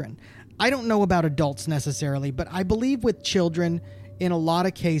children, I don't know about adults necessarily, but I believe with children, in a lot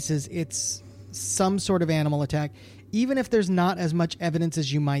of cases, it's some sort of animal attack, even if there's not as much evidence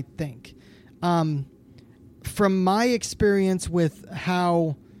as you might think. From my experience with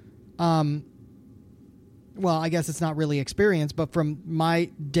how, well, I guess it's not really experience, but from my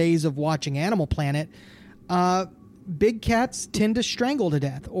days of watching Animal Planet, big cats tend to strangle to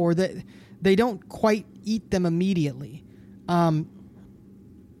death, or that they don't quite eat them immediately.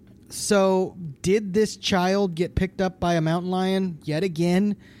 So did this child get picked up by a mountain lion yet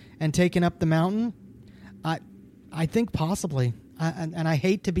again and taken up the mountain? I think possibly. And I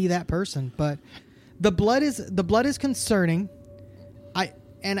hate to be that person, but the blood is concerning.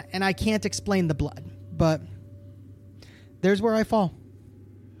 And I can't explain the blood, but there's where I fall.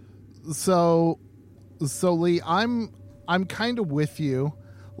 So Lee, I'm kind of with you.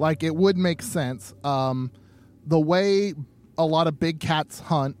 Like, it would make sense. The way a lot of big cats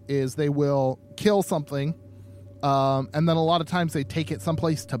hunt is they will kill something, and then a lot of times they take it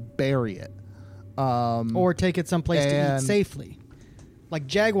someplace to bury it, or take it someplace to eat safely. Like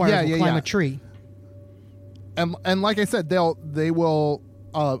jaguars will climb a tree. And like I said, they will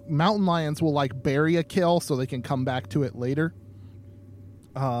mountain lions will like bury a kill so they can come back to it later.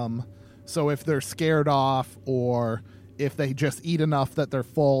 So if they're scared off, or if they just eat enough that they're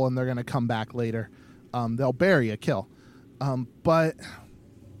full and they're going to come back later, they'll bury a kill. But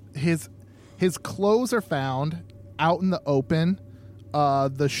his clothes are found out in the open.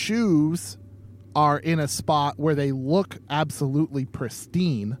 The shoes are in a spot where they look absolutely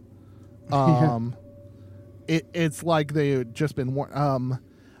pristine. It's like they've just been worn.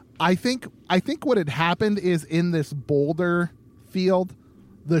 I think what had happened is, in this boulder field,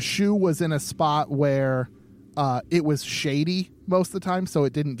 the shoe was in a spot where it was shady most of the time, so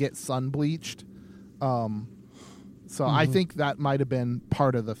it didn't get sun bleached. So I think that might have been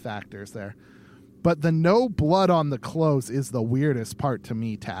part of the factors there. But the no blood on the clothes is the weirdest part to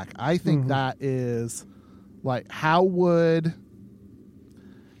me, Tack. I think that is, like, how would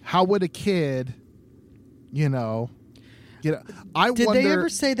a kid, I Did wonder, they ever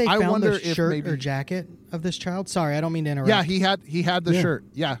say they found the if shirt maybe, or jacket of this child? Sorry, I don't mean to interrupt. Yeah, he had the shirt.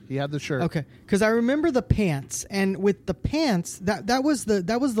 Yeah, he had the shirt. Okay, because I remember the pants, and with the pants, that was the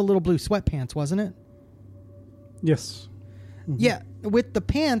little blue sweatpants, wasn't it? Yes. Mm-hmm. Yeah, with the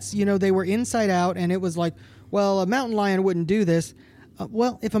pants, they were inside out, and it was like, well, a mountain lion wouldn't do this.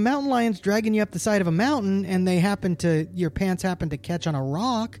 Well, if a mountain lion's dragging you up the side of a mountain and your pants happen to catch on a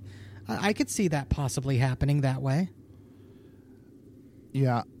rock, I could see that possibly happening that way.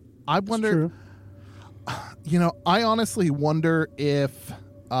 Yeah, I wonder. I honestly wonder if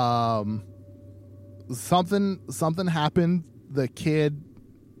something happened. The kid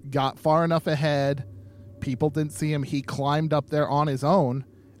got far enough ahead. People didn't see him. He climbed up there on his own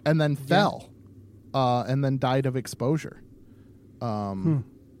and then fell, and then died of exposure.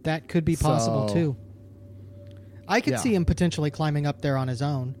 That could be possible too. I could see him potentially climbing up there on his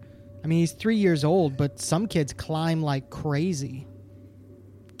own. I mean, he's 3 years old, but some kids climb like crazy.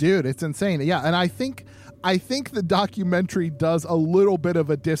 Dude, it's insane. Yeah, and I think the documentary does a little bit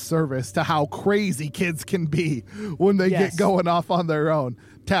of a disservice to how crazy kids can be when they get going off on their own.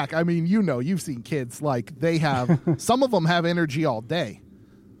 Tack, I mean, you've seen kids, like, they have, some of them have energy all day.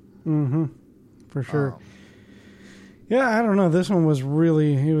 Mm-hmm. For sure. Yeah, I don't know. This one was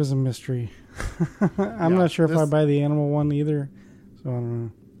it was a mystery. I'm not sure if I buy the animal one either, so I don't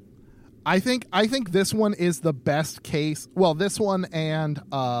know. I think this one is the best case. Well, this one and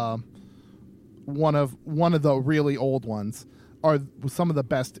one of the really old ones are some of the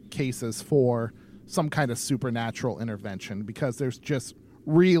best cases for some kind of supernatural intervention, because there's just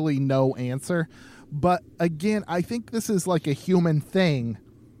really no answer. But again, I think this is like a human thing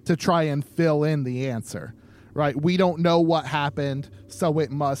to try and fill in the answer, right? We don't know what happened, so it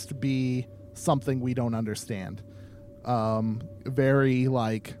must be something we don't understand. Very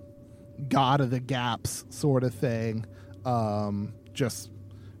like God of the gaps sort of thing. Just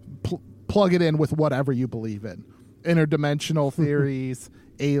plug it in with whatever you believe in. Interdimensional theories,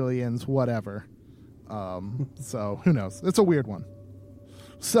 aliens, whatever. So who knows? It's a weird one.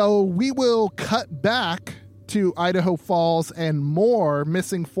 So we will cut back to Idaho Falls and more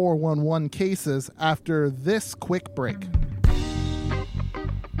missing 411 cases after this quick break.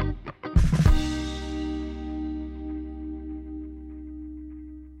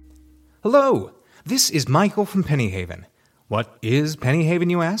 Hello, this is Michael from Pennyhaven. What is Pennyhaven,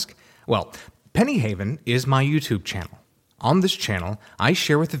 you ask? Well, Pennyhaven is my YouTube channel. On this channel, I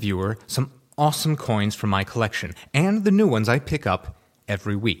share with the viewer some awesome coins from my collection and the new ones I pick up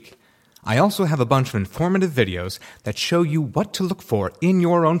every week. I also have a bunch of informative videos that show you what to look for in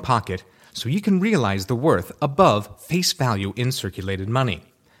your own pocket so you can realize the worth above face value in circulated money.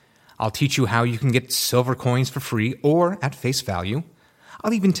 I'll teach you how you can get silver coins for free or at face value.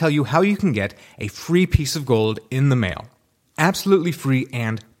 I'll even tell you how you can get a free piece of gold in the mail. Absolutely free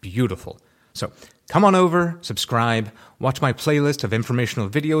and beautiful. So come on over, subscribe, watch my playlist of informational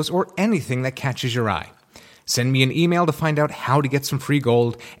videos or anything that catches your eye. Send me an email to find out how to get some free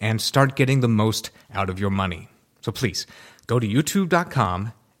gold and start getting the most out of your money. So please, go to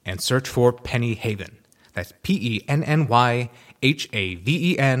youtube.com and search for Pennyhaven. That's PENNYHAVEN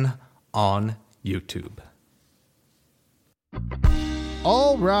on YouTube.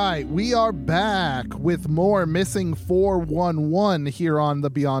 All right, we are back with more Missing 411 here on the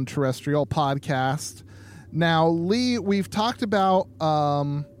Beyond Terrestrial podcast. Now, Lee, we've talked about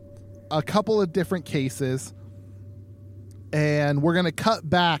a couple of different cases, and we're going to cut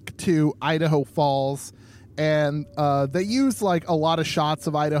back to Idaho Falls, and they use like a lot of shots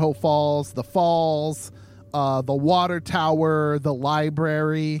of Idaho Falls, the water tower, the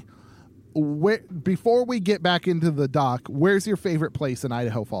library. Before we get back into the dock, where's your favorite place in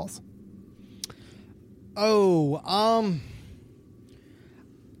Idaho Falls?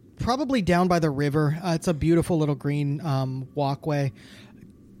 Probably down by the river. It's a beautiful little green walkway.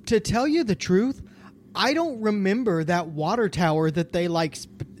 To tell you the truth, I don't remember that water tower that they like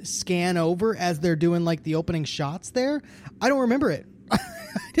scan over as they're doing like the opening shots there. I don't remember it. I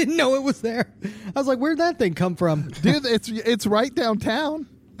didn't know it was there. I was like, where'd that thing come from? Dude, it's right downtown.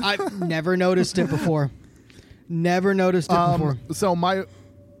 I've never noticed it before. So my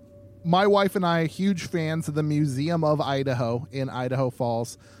wife and I are huge fans of the Museum of Idaho in Idaho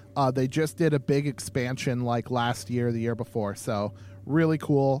Falls. They just did a big expansion like last year, the year before. So really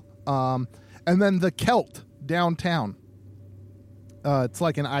cool. And then the Celt downtown. It's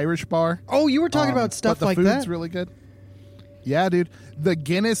like an Irish bar. Oh, you were talking about stuff like that? The food's really good. Yeah, dude. The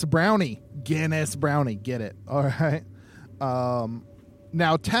Guinness Brownie. Get it. All right.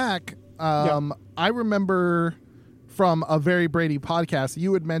 Now, Tack, I remember from a Very Brady podcast,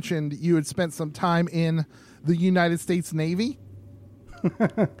 you had mentioned you had spent some time in the United States Navy.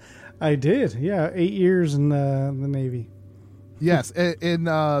 I did, yeah. 8 years in the Navy. Yes, in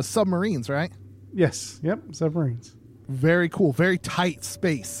submarines, right? Yes, yep, submarines. Very cool, very tight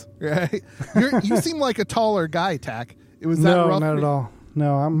space, right? You seem like a taller guy, Tack. Was that rough? No, not at all.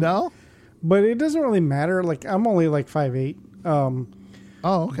 No? But it doesn't really matter. Like, I'm only like 5'8".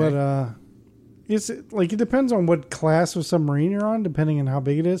 Okay. But it's like it depends on what class of submarine you're on, depending on how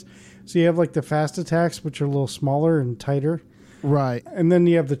big it is. So you have like the fast attacks, which are a little smaller and tighter, right? And then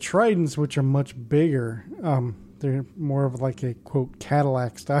you have the Tridents, which are much bigger. They're more of like a quote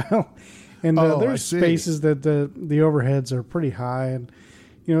Cadillac style, and there's spaces that the overheads are pretty high, and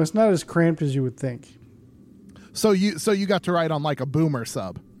it's not as cramped as you would think. So you got to ride on like a boomer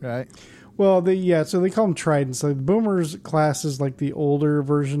sub, right? Well, so they call them Tridents. So the Boomers class is like the older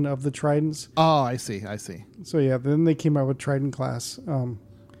version of the Tridents. Oh, I see. So yeah, then they came out with Trident class. The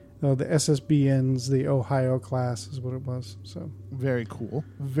SSBNs, the Ohio class is what it was. So very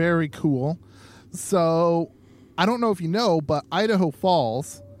cool. So I don't know if you know, but Idaho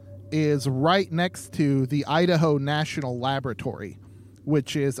Falls is right next to the Idaho National Laboratory,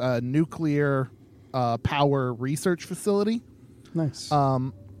 which is a nuclear power research facility. Nice.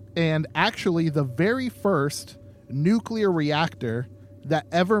 And actually, the very first nuclear reactor that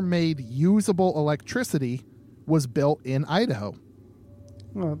ever made usable electricity was built in Idaho.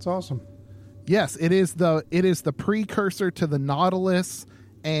 Oh, that's awesome. Yes, it is the precursor to the Nautilus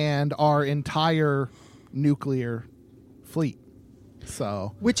and our entire nuclear fleet.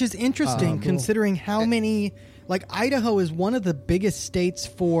 So, which is interesting considering how many, like Idaho is one of the biggest states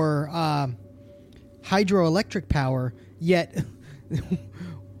for hydroelectric power, yet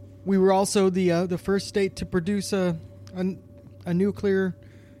we were also the first state to produce a nuclear.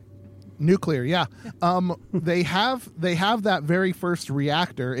 Yeah. They have that very first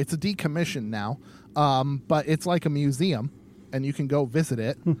reactor. It's decommissioned now, but it's like a museum, and you can go visit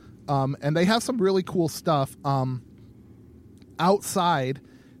it. And they have some really cool stuff. Outside,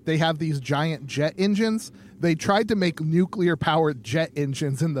 they have these giant jet engines. They tried to make nuclear-powered jet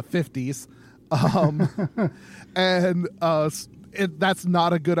engines in the 50s, and that's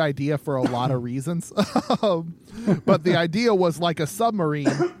not a good idea for a lot of reasons. But the idea was like a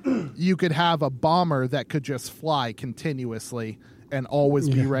submarine, you could have a bomber that could just fly continuously and always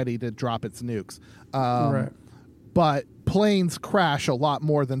be ready to drop its nukes. Right. But planes crash a lot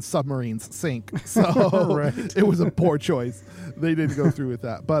more than submarines sink. So it was a poor choice. They didn't go through with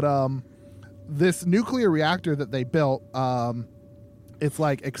that. But this nuclear reactor that they built, it's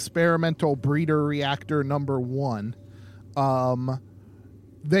like experimental breeder reactor number 1.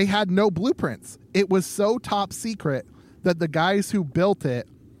 They had no blueprints. It was so top secret that the guys who built it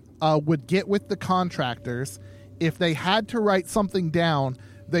would get with the contractors. If they had to write something down,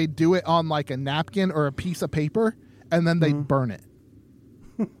 they'd do it on like a napkin or a piece of paper, and then they'd burn it.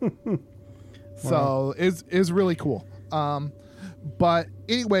 So it's really cool. But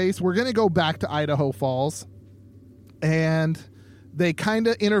anyways, we're going to go back to Idaho Falls, and they kind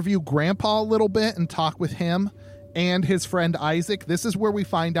of interview Grandpa a little bit and talk with him and his friend Isaac. This is where we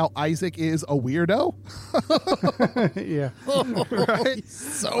find out Isaac is a weirdo. Yeah. Right?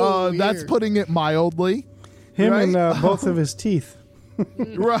 So weird. That's putting it mildly. Him right? and both of his teeth.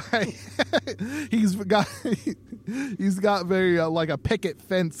 Right. he's got very like a picket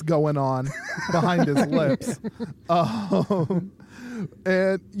fence going on behind his lips.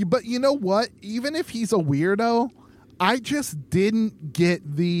 But you know what? Even if he's a weirdo, I just didn't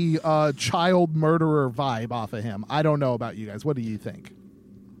get the child murderer vibe off of him. I don't know about you guys. What do you think?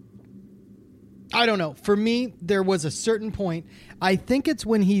 I don't know. For me, there was a certain point. I think it's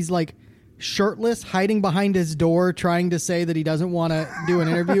when he's like shirtless, hiding behind his door, trying to say that he doesn't want to do an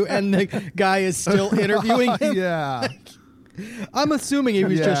interview, and the guy is still interviewing him. Yeah. I'm assuming he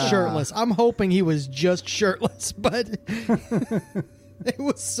was just shirtless. I'm hoping he was just shirtless, but it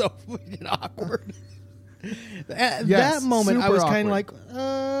was so freaking awkward. At that moment, I was kind of like,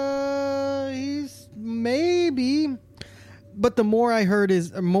 he's maybe. But the more I heard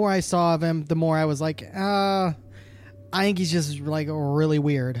more I saw of him, the more I was like, I think he's just like really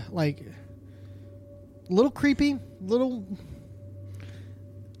weird, like a little creepy, little.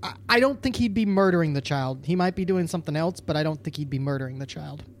 I don't think he'd be murdering the child. He might be doing something else, but I don't think he'd be murdering the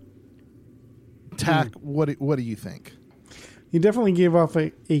child. Tack, what do you think? He definitely gave off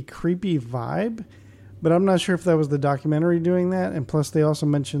a creepy vibe, but I'm not sure if that was the documentary doing that. And plus, they also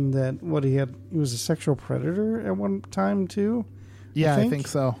mentioned that he was a sexual predator at one time too. Yeah, I think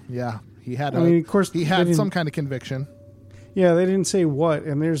so. Yeah, he had. Of course, he had some kind of conviction. Yeah, they didn't say what,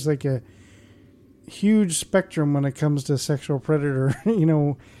 and there's like a huge spectrum when it comes to sexual predator.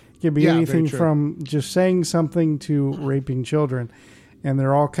 It could be anything from just saying something to raping children, and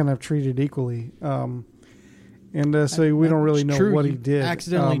they're all kind of treated equally. So we don't really know what he did.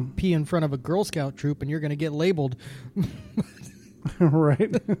 Accidentally pee in front of a Girl Scout troop, and you're going to get labeled.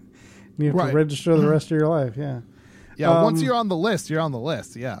 Right. You have to register the rest of your life. Yeah. Yeah. Once you're on the list, you're on the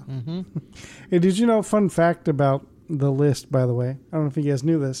list. Yeah. Mm-hmm. Hey, did you know? Fun fact about the list, by the way. I don't know if you guys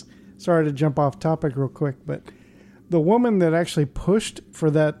knew this. Sorry to jump off topic real quick, but the woman that actually pushed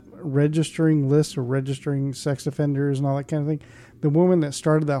for that registering list or registering sex offenders and all that kind of thing, the woman that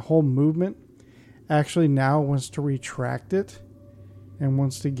started that whole movement actually now wants to retract it and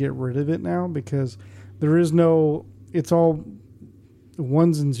wants to get rid of it now because there is no, it's all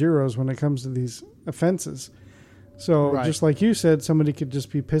ones and zeros when it comes to these offenses. So just like you said, somebody could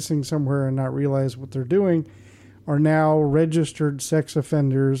just be pissing somewhere and not realize what they're doing, are now registered sex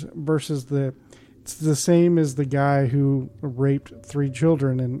offenders versus it's the same as the guy who raped 3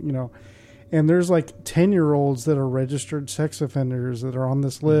 children. And there's like 10-year-olds that are registered sex offenders that are on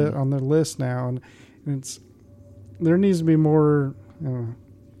this list, on their list now. And there needs to be more, I don't know.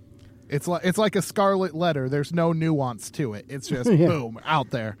 It's like a scarlet letter. There's no nuance to it. It's just boom out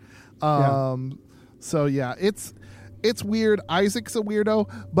there. So yeah, it's weird. Isaac's a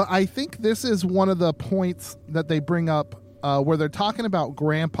weirdo, but I think this is one of the points that they bring up where they're talking about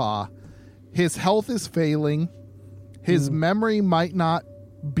Grandpa. His health is failing. His memory might not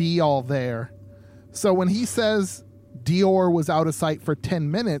be all there. So when he says Dior was out of sight for 10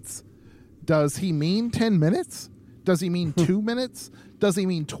 minutes, does he mean 10 minutes? Does he mean 2 minutes? Does he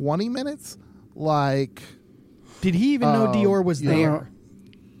mean 20 minutes? Like, did he even know Dior was there?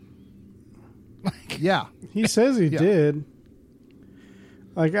 Yeah. He says he did.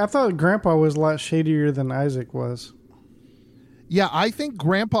 Like, I thought Grandpa was a lot shadier than Isaac was. Yeah, I think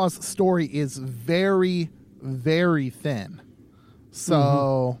Grandpa's story is very, very thin.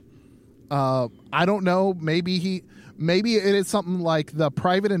 So, I don't know. Maybe it is something like the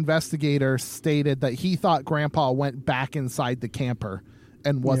private investigator stated that he thought Grandpa went back inside the camper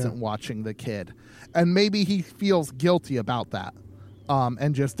and wasn't watching the kid. And maybe he feels guilty about that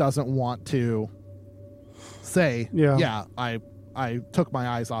and just doesn't want to say, I took my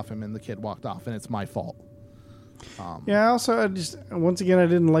eyes off him and the kid walked off and it's my fault. Also, I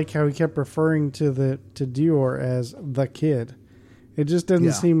didn't like how he kept referring to Dior as the kid. It just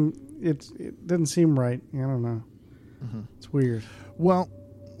doesn't seem it doesn't seem right. I don't know. It's weird. Well,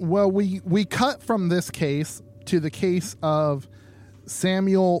 we cut from this case to the case of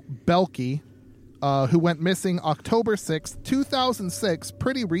Samuel Belke, who went missing October 6th, 2006,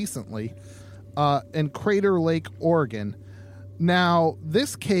 pretty recently, in Crater Lake, Oregon. Now,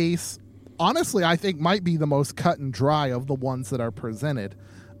 this case, honestly, I think might be the most cut and dry of the ones that are presented.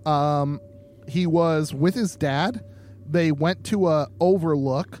 He was with his dad. They went to a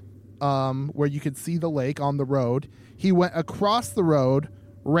overlook where you could see the lake on the road. He went across the road,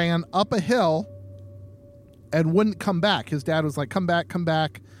 ran up a hill, and wouldn't come back. His dad was like, come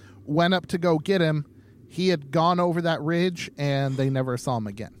back. Went up to go get him. He had gone over that ridge, and they never saw him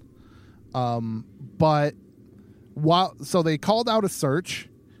again. So they called out a search,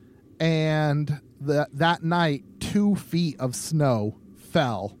 and that night, 2 feet of snow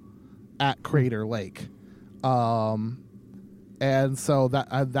fell at Crater Lake. And so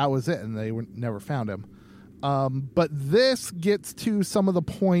that was it, and they never found him. But this gets to some of the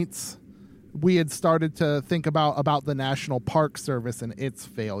points we had started to think about the National Park Service and its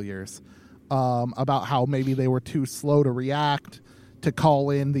failures, about how maybe they were too slow to react, to call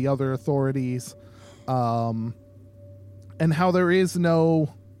in the other authorities, and how there is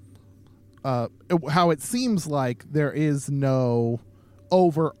no, how it seems like there is no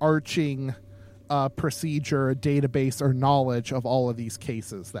overarching procedure, database, or knowledge of all of these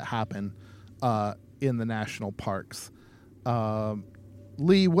cases that happen in the national parks.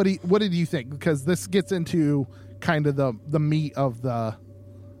 Lee, what did you think? Because this gets into kind of the meat of the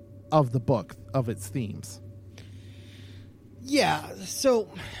book, of its themes. Yeah, so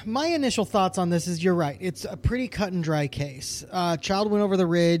my initial thoughts on this is you're right. It's a pretty cut and dry case. Child went over the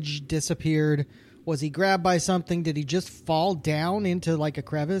ridge, disappeared. Was he grabbed by something? Did he just fall down into like a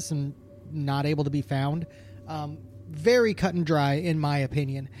crevice and not able to be found? Very cut and dry, in my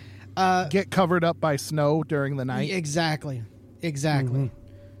opinion. Get covered up by snow during the night. Exactly.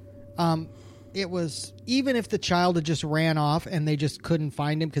 It was, even if the child had just ran off and they just couldn't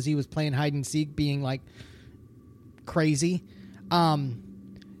find him because he was playing hide and seek, being like crazy,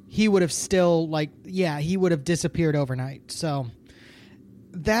 he would have still he would have disappeared overnight. So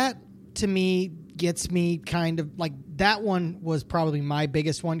that to me gets me kind of like, that one was probably my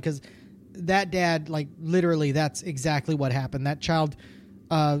biggest one, because that dad, like, literally that's exactly what happened. That child,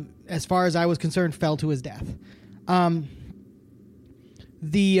 as far as I was concerned, fell to his death.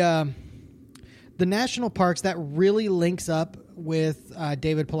 The national parks, that really links up with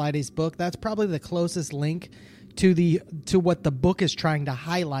David Paulides' book. That's probably the closest link to what the book is trying to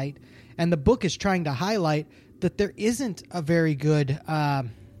highlight. And the book is trying to highlight that there isn't a very good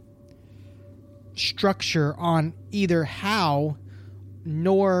structure on either how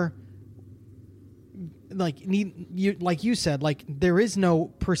nor, like you said, like, there is no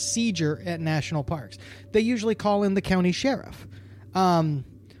procedure at national parks. They usually call in the county sheriff,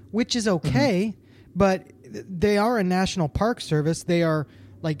 which is okay, but they are a national park service. They are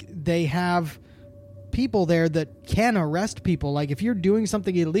like, they have people there that can arrest people. Like, if you're doing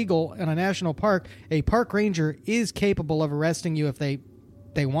something illegal in a national park, a park ranger is capable of arresting you if they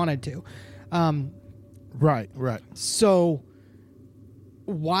wanted to. Right. So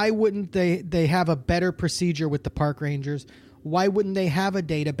why wouldn't they have a better procedure with the park rangers? Why wouldn't they have a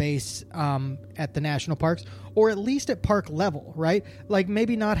database at the national parks, or at least at park level, right? Like,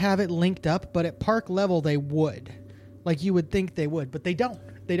 maybe not have it linked up, but at park level they would. Like, you would think they would, but they don't.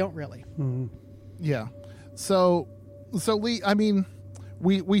 They don't really. Mm-hmm. Yeah. So Lee, I mean,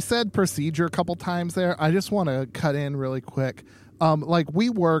 we said procedure a couple times there. I just want to cut in really quick. Like, we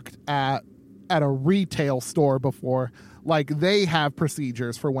worked at a retail store before. Like, they have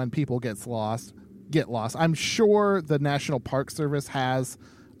procedures for when people get lost. I'm sure the National Park Service has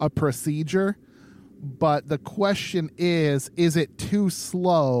a procedure, but the question is it too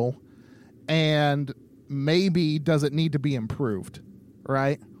slow, and maybe does it need to be improved,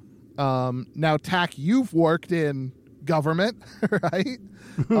 right? Now, Tack, you've worked in government, right?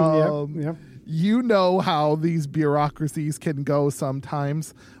 Yep. You know how these bureaucracies can go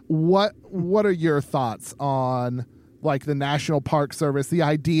sometimes. What are your thoughts on, like, the National Park Service, the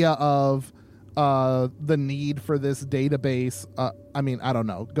idea of the need for this database? I mean, I don't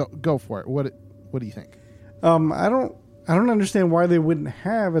know. Go for it. What do you think? I don't understand why they wouldn't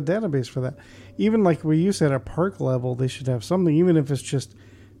have a database for that. Even like what you said, at park level, they should have something, even if it's just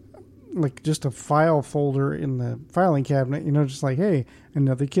like just a file folder in the filing cabinet, just like, hey,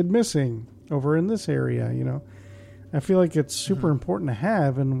 another kid missing over in this area, I feel like it's super important to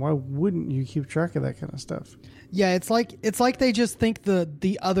have, and why wouldn't you keep track of that kind of stuff? Yeah, it's like they just think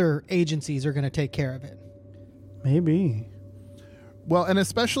the other agencies are going to take care of it. Maybe. Well, and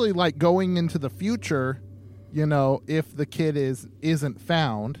especially like going into the future, you know, if the kid isn't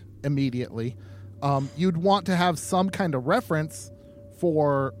found immediately, you'd want to have some kind of reference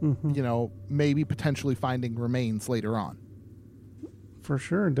for, you know, maybe potentially finding remains later on. For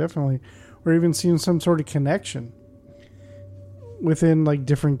sure, definitely. Or even seeing some sort of connection within like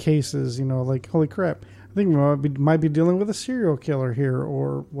different cases, you know, like, holy crap, I think we might be dealing with a serial killer here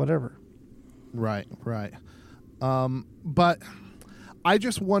or whatever. Right. But I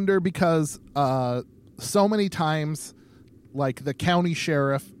just wonder because so many times, like, the county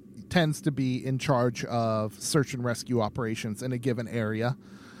sheriff tends to be in charge of search and rescue operations in a given area.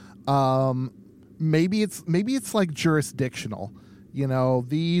 Maybe it's like jurisdictional. You know,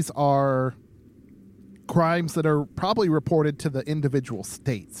 these are crimes that are probably reported to the individual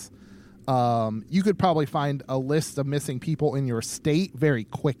states. You could probably find a list of missing people in your state very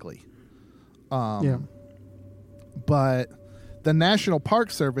quickly. But the National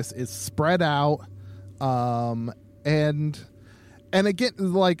Park Service is spread out, and again,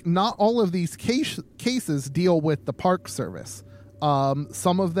 like, not all of these cases deal with the Park Service.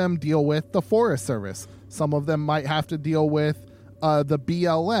 Some of them deal with the Forest Service. Some of them might have to deal with the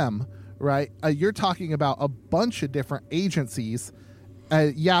BLM, right? You're talking about a bunch of different agencies.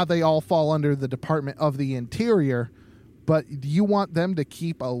 They all fall under the Department of the Interior, but you want them to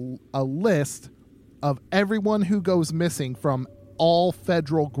keep a list of everyone who goes missing from all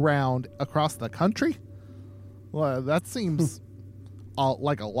federal ground across the country? Well, that seems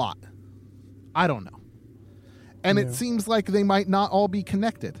like a lot. I don't know. And it seems like they might not all be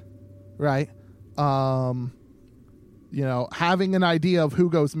connected, right? You know, having an idea of who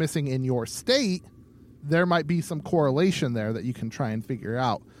goes missing in your state, there might be some correlation there that you can try and figure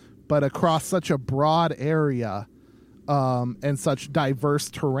out. But across such a broad area and such diverse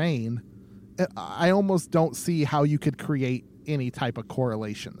terrain, I almost don't see how you could create any type of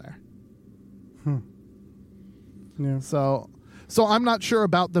correlation there. Yeah. So I'm not sure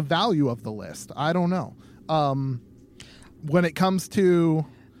about the value of the list. I don't know. When it comes to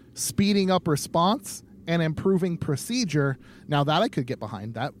speeding up response and improving procedure, now that I could get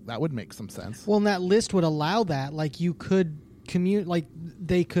behind, that would make some sense. Well, and that list would allow that. Like, you could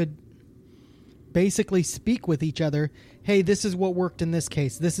they could basically speak with each other. Hey, this is what worked in this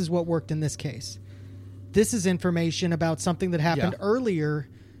case. This is what worked in this case. This is information about something that happened earlier,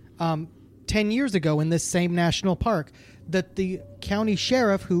 10 years ago in this same national park, that the county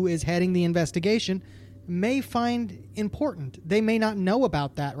sheriff who is heading the investigation may find important. They may not know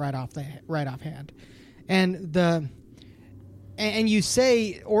about that right offhand. And you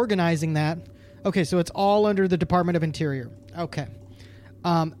say organizing that, okay, so it's all under the Department of Interior. Okay.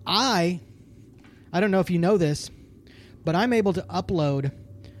 I don't know if you know this, but I'm able to upload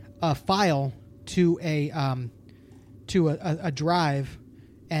a file to a drive,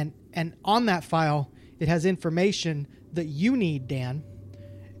 and on that file it has information that you need, Dan,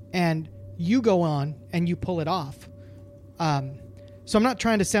 and you go on and you pull it off. So I'm not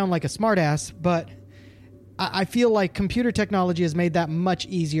trying to sound like a smartass, but I feel like computer technology has made that much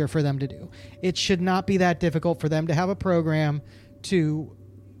easier for them to do. It should not be that difficult for them to have a program to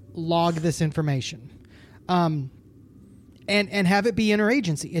log this information. And have it be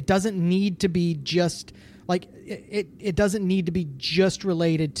interagency. It doesn't need to be just like it doesn't need to be just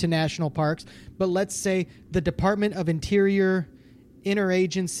related to national parks, but let's say the Department of Interior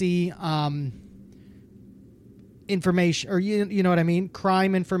interagency information, or you know what I mean,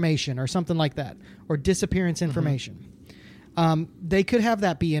 crime information or something like that, or disappearance information. They could have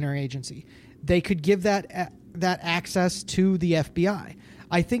that be interagency. They could give that access to the FBI.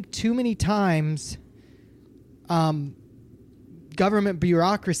 I think too many times government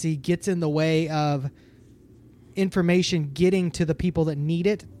bureaucracy gets in the way of information getting to the people that need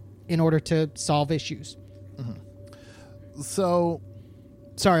it in order to solve issues. So,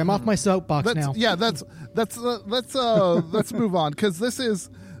 sorry, I'm off my soapbox now. Yeah, let's move on, because this is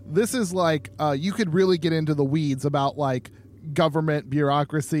like you could really get into the weeds about like government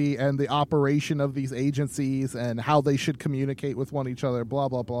bureaucracy and the operation of these agencies and how they should communicate with one each other. Blah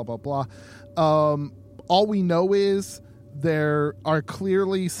blah blah blah blah. All we know is there are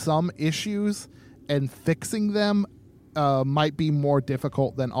clearly some issues, and fixing them might be more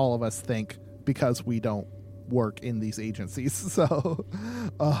difficult than all of us think because we don't work in these agencies. So,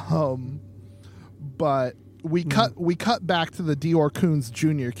 but we cut back to the Dior Coons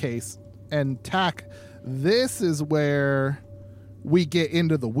Jr. case, and Tack, this is where we get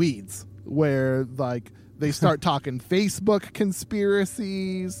into the weeds, where like they start talking Facebook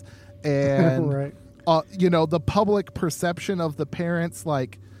conspiracies and right. You know, the public perception of the parents,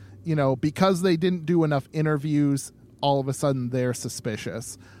 like, you know, because they didn't do enough interviews all of a sudden they're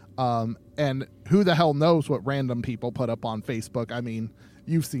suspicious. And who the hell knows what random people put up on Facebook? I mean,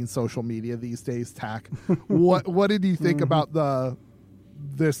 you've seen social media these days, Tack. What did you think about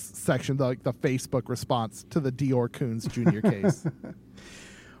this section, the Facebook response to the Dior Coons Jr. case?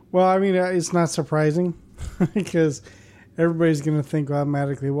 Well, I mean, it's not surprising because everybody's going to think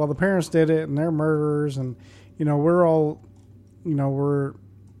automatically, well, the parents did it and they're murderers. And, we're all, we've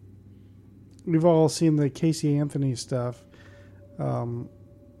all seen the Casey Anthony stuff.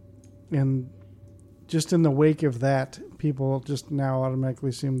 And just in the wake of that, people just now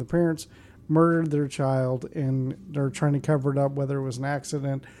automatically assume the parents murdered their child and they're trying to cover it up, whether it was an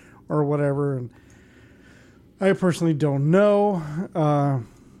accident or whatever. And I personally don't know.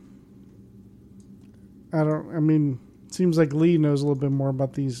 It seems like Lee knows a little bit more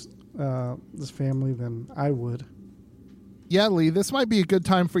about this family than I would. Yeah, Lee, this might be a good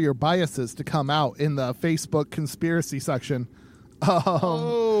time for your biases to come out in the Facebook conspiracy section.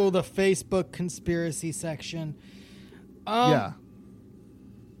 The Facebook conspiracy section. Yeah.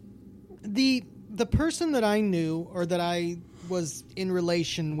 The person that I knew or that I was in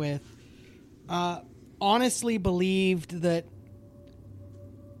relation with honestly believed that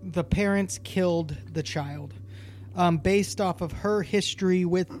the parents killed the child. Based off of her history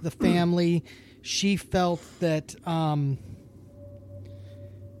with the family, she felt that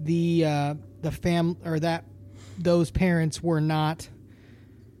those parents were not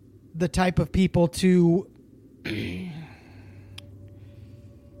the type of people to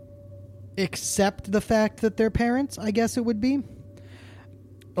accept the fact that they're parents, I guess it would be.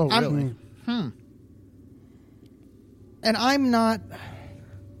 Oh, really? And I'm not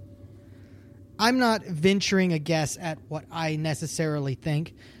venturing a guess at what I necessarily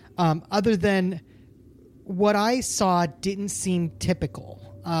think, other than what I saw didn't seem typical.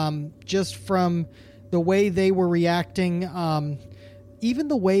 Just from the way they were reacting, even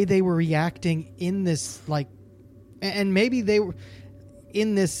the way they were reacting in this, and maybe they were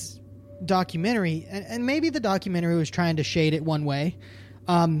in this documentary, and maybe the documentary was trying to shade it one way,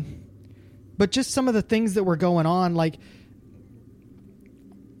 but just some of the things that were going on,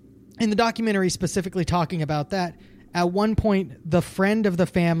 in the documentary specifically talking about that, at one point, the friend of the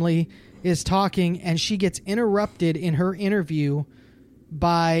family is talking and she gets interrupted in her interview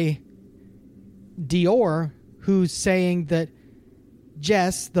by Dior, who's saying that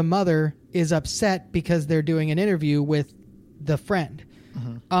Jess, the mother, is upset because they're doing an interview with the friend.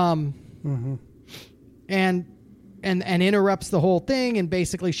 And interrupts the whole thing and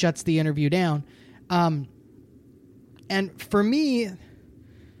basically shuts the interview down. And for me,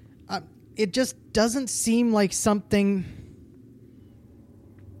 it just doesn't seem like somebody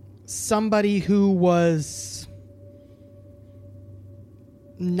who was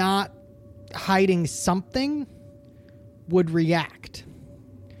not hiding something would react,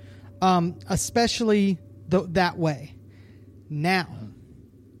 especially that way. Now,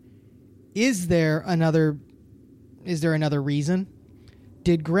 is there another reason?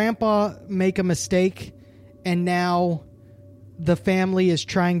 Did Grandpa make a mistake and now the family is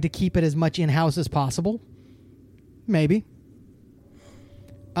trying to keep it as much in-house as possible? Maybe.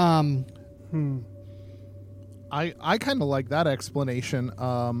 I kind of like that explanation.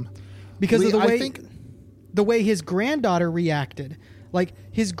 Because of the way his granddaughter reacted.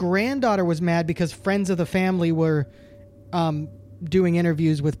 His granddaughter was mad because friends of the family were doing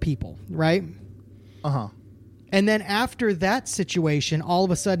interviews with people, right? Uh-huh. And then after that situation, all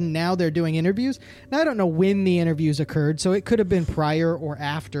of a sudden now they're doing interviews. Now, I don't know when the interviews occurred, so it could have been prior or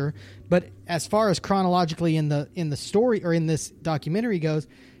after. But as far as chronologically in the story or in this documentary goes,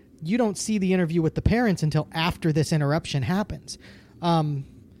 you don't see the interview with the parents until after this interruption happens.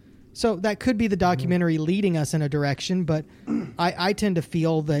 So that could be the documentary leading us in a direction, but I tend to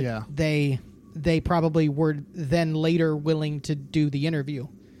feel that they probably were then later willing to do the interview.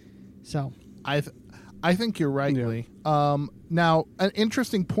 So I think you're right, Lee. Now, an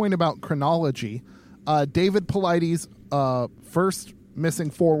interesting point about chronology. David Paulides' first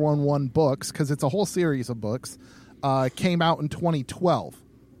Missing 411 books, because it's a whole series of books, came out in 2012.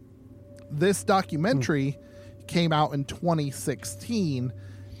 This documentary came out in 2016,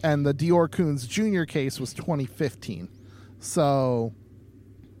 and the Dior Coons Jr. case was 2015. So,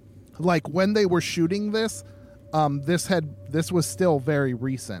 when they were shooting this, this was still very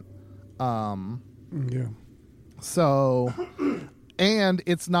recent. So, and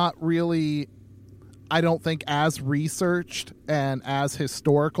it's not really, I don't think, as researched and as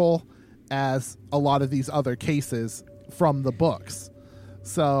historical as a lot of these other cases from the books.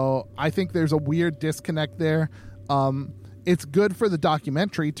 So I think there's a weird disconnect there. it's good for the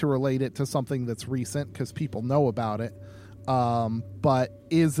documentary to relate it to something that's recent because people know about it. But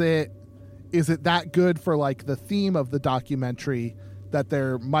is it that good for like the theme of the documentary that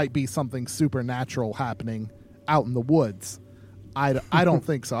there might be something supernatural happening out in the woods? I don't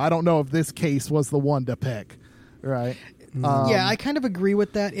think so. I don't know if this case was the one to pick, right? Yeah, I kind of agree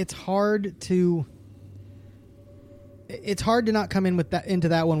with that. It's hard to not come in with that into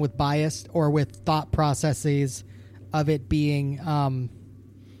that one with bias or with thought processes of it being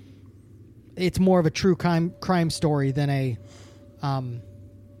it's more of a true crime story than a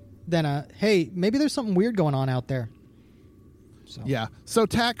hey, maybe there's something weird going on out there. So. Yeah. So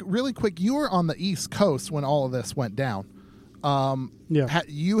Tack, really quick, you were on the East Coast when all of this went down. Yeah.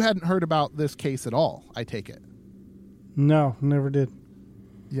 You hadn't heard about this case at all, I take it. No, never did.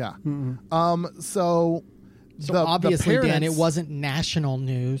 Yeah. Mm-mm. So obviously, the parents, Dan, it wasn't national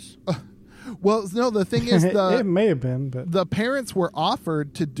news. Well, no, the thing is, it may have been, but the parents were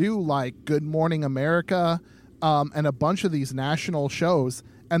offered to do like Good Morning America, and a bunch of these national shows,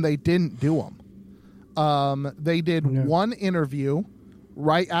 and they didn't do them. They did one interview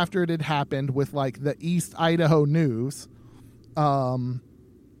right after it had happened with like the East Idaho News.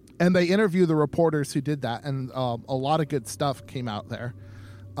 And they interviewed the reporters who did that, and a lot of good stuff came out there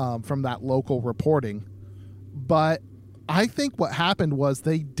from that local reporting. But I think what happened was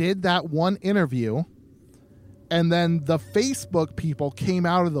they did that one interview, and then the Facebook people came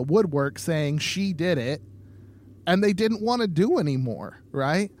out of the woodwork saying she did it, and they didn't want to do anymore,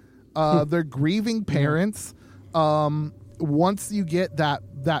 right? They're grieving parents. Once you get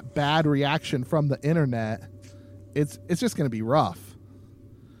that bad reaction from the internet, it's just going to be rough.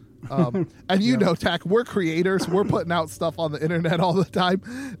 And you know, Tack, we're creators. We're putting out stuff on the internet all the time.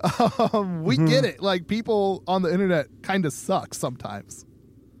 We get it. Like, people on the internet kind of suck sometimes.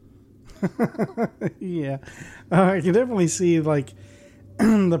 Yeah. I can definitely see, like,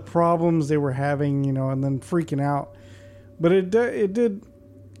 the problems they were having, you know, and then freaking out. But it did.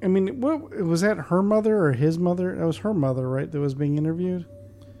 I mean, what was that, her mother or his mother? That was her mother, right, that was being interviewed?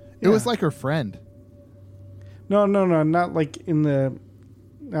 It was like her friend. No, not like out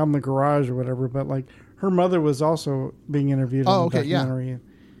in the garage or whatever, but like her mother was also being interviewed in the documentary. Yeah.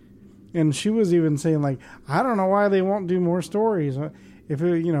 And she was even saying, like, I don't know why they won't do more stories. If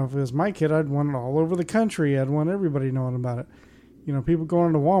it was my kid, I'd want it all over the country. I'd want everybody knowing about it. You know, people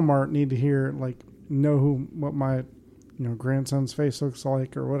going to Walmart need to hear, like, know what my, grandson's face looks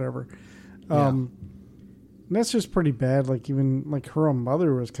like or whatever. And that's just pretty bad. Like, even like her own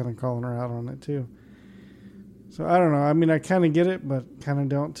mother was kind of calling her out on it too. So I don't know. I mean, I kind of get it, but kind of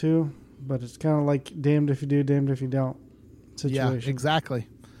don't too. But it's kind of like damned if you do, damned if you don't situation. Yeah, exactly.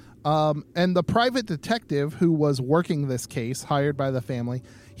 And the private detective who was working this case, hired by the family,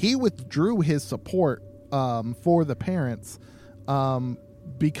 he withdrew his support for the parents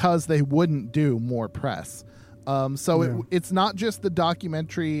because they wouldn't do more press. It's not just the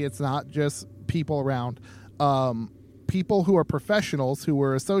documentary. It's not just people around. People who are professionals who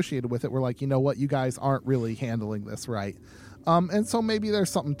were associated with it were like, you know what, you guys aren't really handling this right. And so maybe there's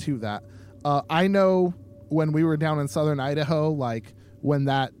something to that. I know when we were down in southern Idaho, like when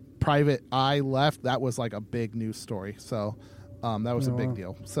that private eye left, that was like a big news story. So that was a big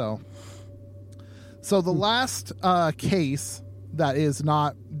deal. So the last case that is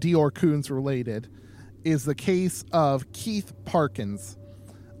not Dior Coons related is the case of Keith Parkins.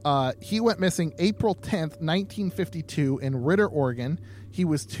 He went missing April 10th, 1952 in Ritter, Oregon. He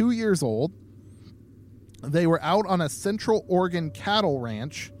was 2 years old. They were out on a Central Oregon cattle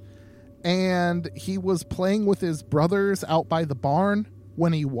ranch, and he was playing with his brothers out by the barn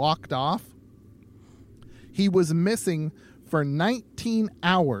when he walked off. He was missing for 19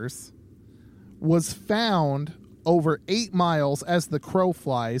 hours, was found over 8 miles as the crow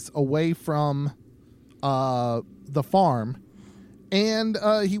flies away from the farm. And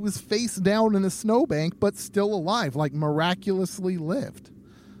he was face down in a snowbank, but still alive, like miraculously lived.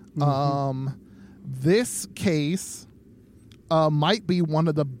 Mm-hmm. This case might be one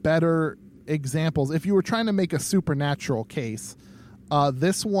of the better examples. If you were trying to make a supernatural case,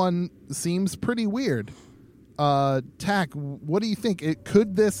 this one seems pretty weird. Tack, what do you think?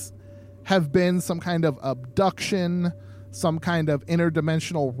 Could this have been some kind of abduction, some kind of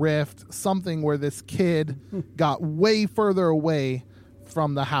interdimensional rift, something where this kid got way further away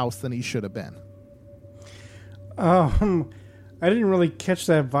from the house than he should have been? I didn't really catch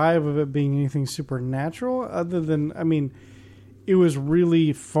that vibe of it being anything supernatural, other than, I mean, it was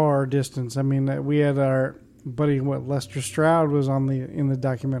really far distance. I mean, we had our buddy, Lester Stroud was in the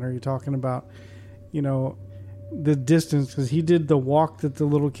documentary talking about, the distance, because he did the walk that the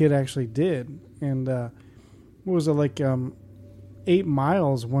little kid actually did. And, what was it, like 8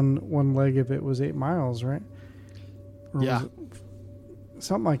 miles? One leg of it was 8 miles, right? Or Yeah. was it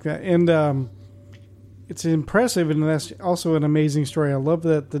something like that. And it's impressive, and that's also an amazing story. I love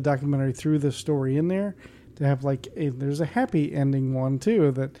that the documentary threw this story in there to have like there's a happy ending one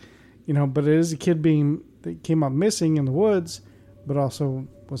too, that, you know, but it is a kid that came up missing in the woods, but also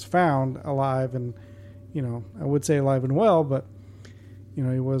was found alive, and, you know, I would say alive and well, but, you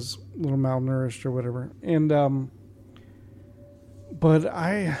know, he was a little malnourished or whatever. And but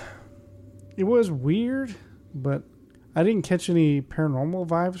it was weird, but I didn't catch any paranormal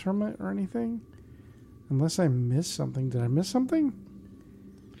vibes from it or anything. Unless I missed something. Did I miss something?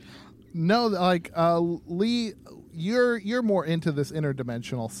 No, like Lee, you're more into this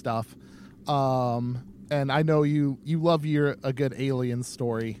interdimensional stuff, and I know you love a good alien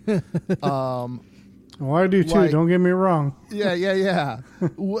story. Well, I do too. Like, don't get me wrong. Yeah.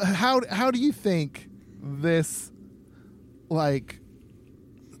 How do you think this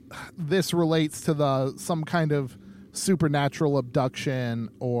relates to some kind of supernatural abduction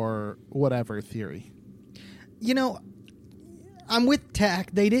or whatever theory? You know, I'm with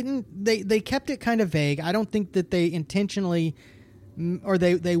Tack. They kept it kind of vague. I don't think that they intentionally or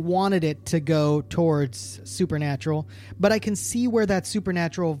they wanted it to go towards supernatural, but I can see where that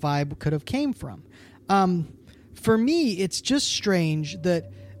supernatural vibe could have came from. For me, it's just strange that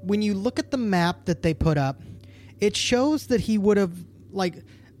when you look at the map that they put up, it shows that he would have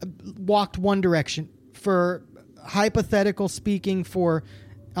walked one direction. For hypothetical speaking,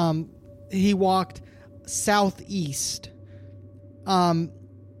 he walked southeast, and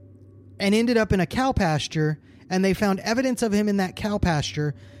ended up in a cow pasture, and they found evidence of him in that cow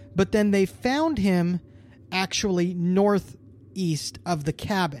pasture, but then they found him actually northeast of the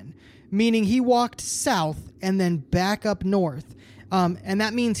cabin, meaning he walked south and then back up north. And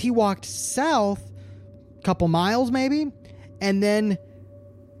that means he walked south a couple miles maybe, and then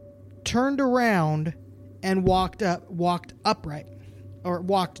turned around and walked upright, or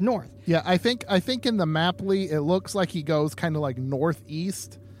walked north. Yeah, I think in the map, Lee, it looks like he goes kind of like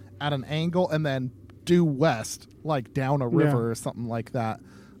northeast at an angle and then due west, like down a river or something like that.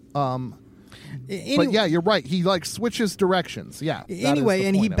 But yeah, you're right. He switches directions. Yeah. Anyway,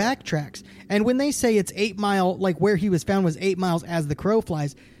 and he backtracks. And when they say it's 8 mile, like where he was found was 8 miles as the crow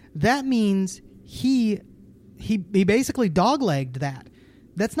flies, that means he basically doglegged that.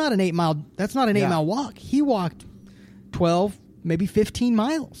 That's not an 8 mile. That's not an 8 mile walk. He walked 12, maybe 15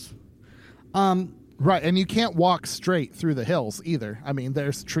 miles. Right, and you can't walk straight through the hills either. I mean,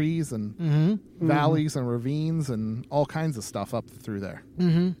 there's trees and valleys and ravines and all kinds of stuff up through there.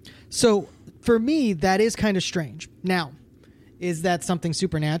 Mm-hmm. So for me, that is kind of strange. Now, is that something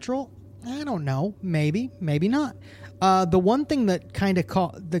supernatural? I don't know. Maybe, maybe not. The one thing that kind of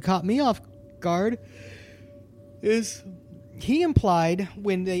caught me off guard is he implied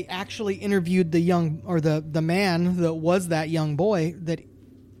when they actually interviewed the man that was that young boy, that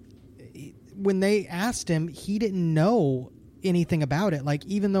when they asked him, he didn't know anything about it. Like,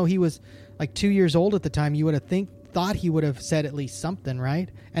 even though he was like 2 years old at the time, you would have thought he would have said at least something, right?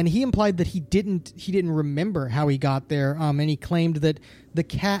 And he implied that he didn't remember how he got there. And he claimed that the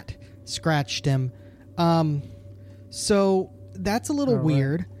cat scratched him. So that's a little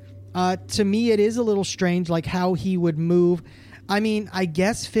weird. To me, it is a little strange, like how he would move. I mean, I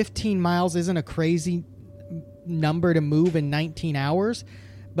guess 15 miles isn't a crazy number to move in 19 hours,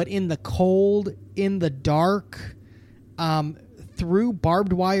 but in the cold, in the dark, through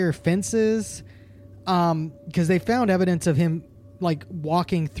barbed wire fences, because they found evidence of him like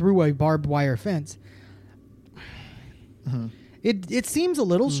walking through a barbed wire fence. Mm-hmm. It seems a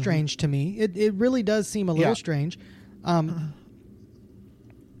little strange to me. It really does seem a little strange.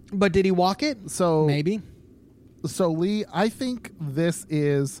 But did he walk it? So maybe. So Lee, I think this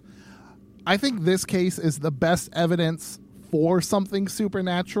case is the best evidence for something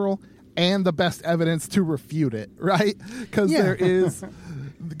supernatural and the best evidence to refute it, right? Because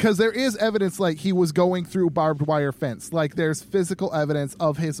there is evidence like he was going through barbed wire fence. Like there's physical evidence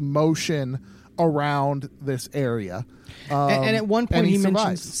of his motion around this area. And at one point he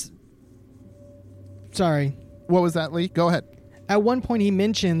mentions... Sorry. What was that, Lee? Go ahead. At one point he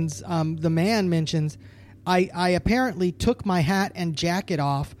mentions, the man mentions, I apparently took my hat and jacket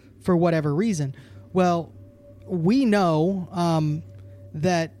off for whatever reason. Well, we know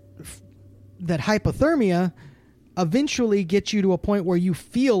that hypothermia eventually gets you to a point where you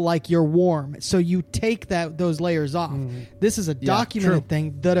feel like you're warm, so you take those layers off. This is a documented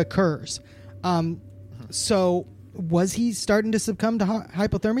thing that occurs. So was he starting to succumb to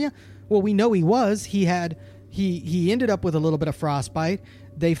hypothermia? Well, we know he was. He ended up with a little bit of frostbite.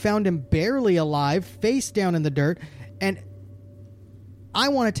 They found him barely alive, face down in the dirt. And I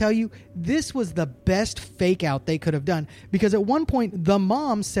want to tell you, this was the best fake out they could have done, because at one point the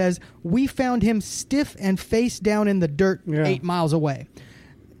mom says, we found him stiff and face down in the dirt 8 miles away.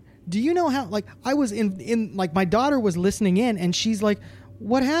 Do you know how, like, I was in like, my daughter was listening in and she's like,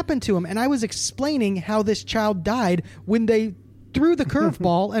 what happened to him? And I was explaining how this child died when they threw the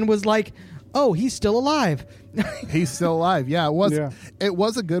curveball and was like, oh, he's still alive. He's still alive. Yeah, it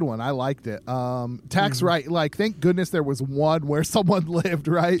was a good one. I liked it. Tax right. Like, thank goodness there was one where someone lived,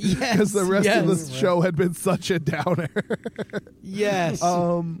 right? Yes. Because the rest of the show had been such a downer. Yes.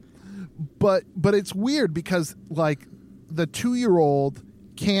 But it's weird because, like, the 2-year-old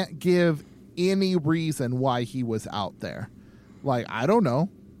can't give any reason why he was out there. Like, I don't know.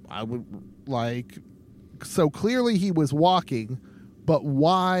 I would, like, so clearly he was walking, but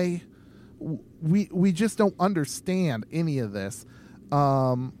why? We just don't understand any of this.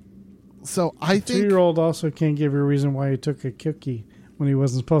 So I think 2-year-old also can't give you a reason why he took a cookie when he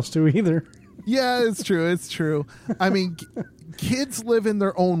wasn't supposed to either. Yeah, it's true. It's true. I mean, kids live in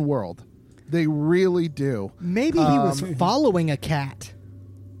their own world. They really do. Maybe he was following a cat.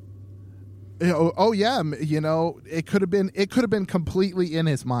 Oh yeah, you know, it could have been completely in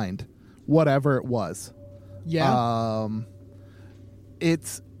his mind, whatever it was. Yeah.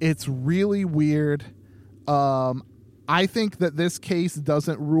 It's really weird. I think that this case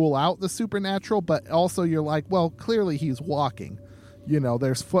doesn't rule out the supernatural, but also you're like, well, clearly he's walking. You know,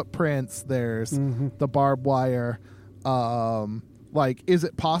 there's footprints, there's the barbed wire. Like, is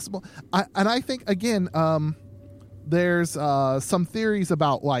it possible? I think, again, there's some theories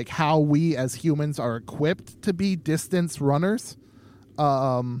about, like, how we as humans are equipped to be distance runners.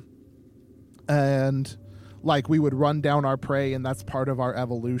 And, like, we would run down our prey, and that's part of our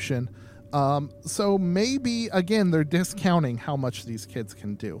evolution. So maybe, again, they're discounting how much these kids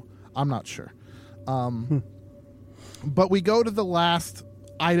can do. I'm not sure. But we go to the last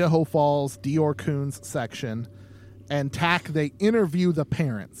Idaho Falls Dior Coons section, and they interview the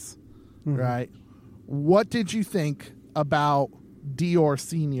parents, right? What did you think about Dior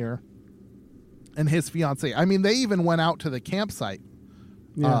Sr. and his fiance? I mean, they even went out to the campsite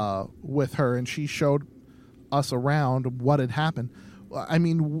with her, and she showed us around what had happened. I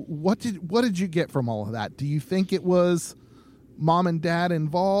mean, what did you get from all of that? Do you think it was mom and dad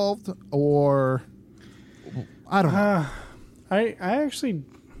involved, or I don't know?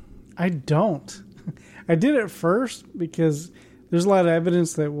 I don't. I did at first because there's a lot of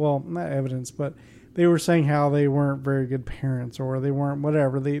evidence that, well, not evidence, but they were saying how they weren't very good parents, or they weren't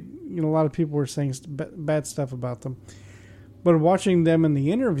whatever. A lot of people were saying bad stuff about them. But watching them in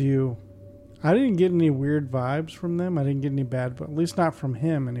the interview, I didn't get any weird vibes from them. I didn't get any bad, but at least not from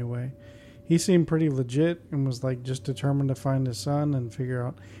him anyway. He seemed pretty legit and was like just determined to find his son and figure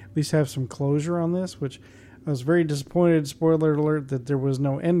out, at least have some closure on this, which I was very disappointed, spoiler alert, that there was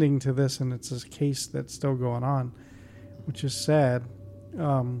no ending to this, and it's a case that's still going on, which is sad.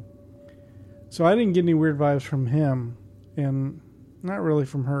 So I didn't get any weird vibes from him, and not really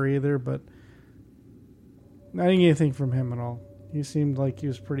from her either, but I didn't get anything from him at all. He seemed like he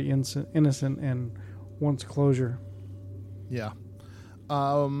was pretty innocent and wants closure. Yeah.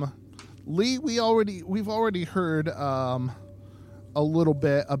 Lee, we've already heard a little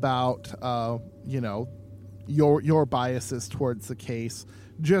bit about your biases towards the case.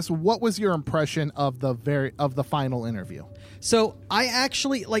 Just what was your impression of the final interview? So I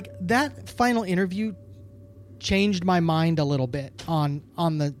actually, like, that final interview changed my mind a little bit on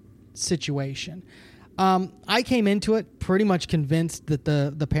the situation. I came into it pretty much convinced that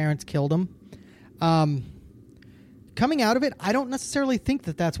the parents killed him. Coming out of it, I don't necessarily think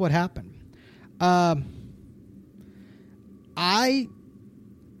that that's what happened. I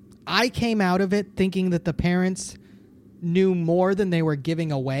came out of it thinking that the parents knew more than they were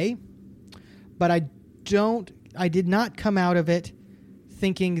giving away, but I did not come out of it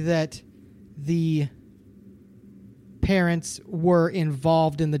thinking that the parents were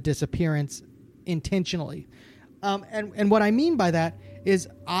involved in the disappearance intentionally. And what I mean by that is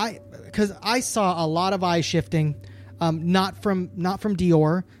because I saw a lot of eye shifting, not from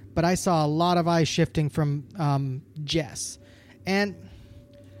Dior, but I saw a lot of eye shifting from Jess. And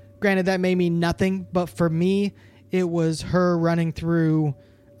granted, that may mean nothing, but for me, it was her running through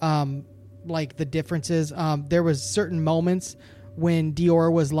like the differences. There was certain moments when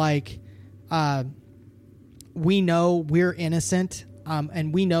Dior was like, we know we're innocent,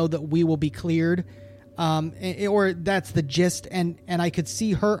 and we know that we will be cleared. Or that's the gist. And I could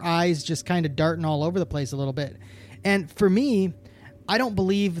see her eyes just kind of darting all over the place a little bit. And for me, I don't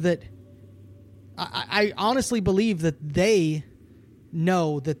believe that, I honestly believe that they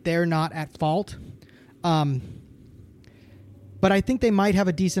know that they're not at fault. But I think they might have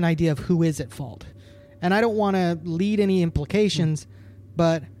a decent idea of who is at fault. And I don't want to lead any implications,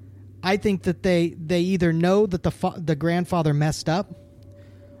 but I think that they either know that the grandfather messed up,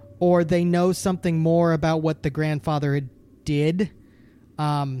 or they know something more about what the grandfather did.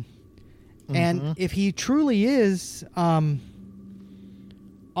 And if he truly is on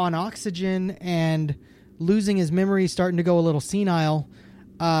oxygen and losing his memory, starting to go a little senile,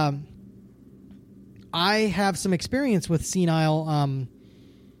 I have some experience with senile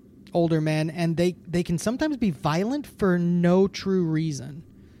older men, and they can sometimes be violent for no true reason.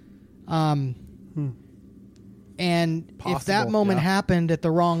 And if that moment happened at the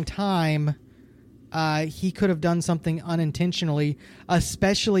wrong time, he could have done something unintentionally,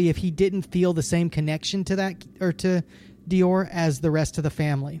 especially if he didn't feel the same connection to that or to Dior as the rest of the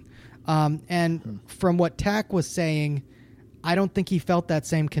family. And from what Tack was saying, I don't think he felt that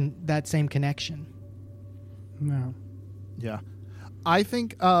same connection. No. Yeah. I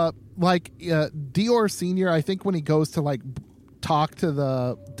think Dior Sr., I think when he goes to like talk to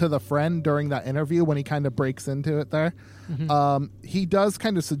the friend during that interview, when he kind of breaks into it there, he does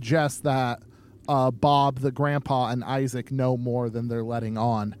kind of suggest that Bob, the grandpa, and Isaac know more than they're letting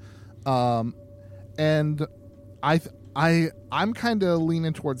on. And I'm kind of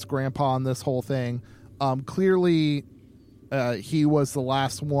leaning towards grandpa on this whole thing. Clearly, he was the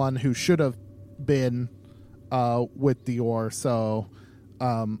last one who should have been with Dior. So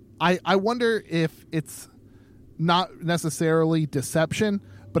I wonder if it's not necessarily deception,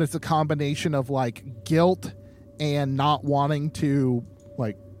 but it's a combination of like guilt and not wanting to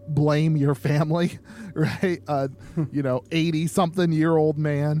like blame your family, right? 80-something-year-old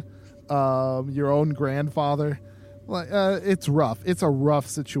man, your own grandfather. It's rough. It's a rough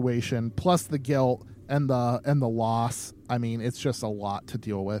situation. Plus the guilt and the loss. I mean, it's just a lot to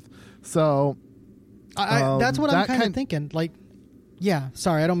deal with. So that's what I'm kind of thinking. Like, yeah.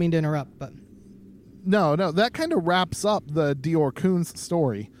 Sorry, I don't mean to interrupt, but no, that kind of wraps up the Dior Coons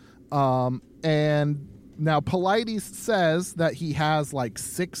story. And now Paulides says that he has like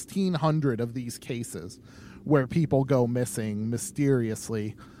 1,600 of these cases where people go missing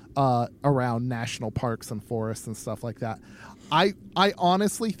mysteriously around national parks and forests and stuff like that. I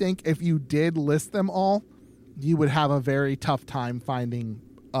honestly think if you did list them all, you would have a very tough time finding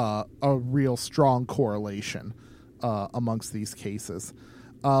a real strong correlation amongst these cases.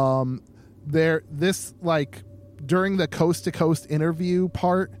 During the coast to coast interview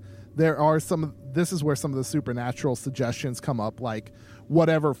part, this is where some of the supernatural suggestions come up, like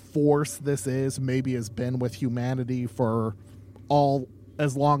whatever force this is maybe has been with humanity for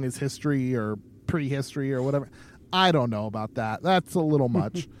as long as history or prehistory or whatever. I don't know about that. That's a little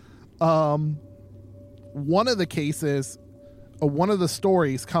much. One of the cases, one of the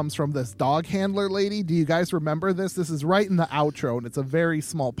stories comes from this dog handler lady. Do you guys remember this? This is right in the outro, and it's a very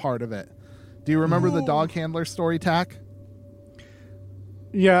small part of it. Do you remember the dog handler story, Tack?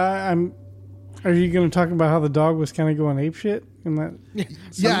 Yeah, Are you going to talk about how the dog was kind of going apeshit in that?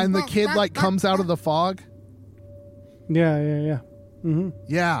 Yeah, and the kid like comes out of the fog. Yeah. Mm-hmm.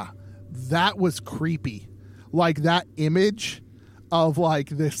 Yeah, that was creepy. Like that image of like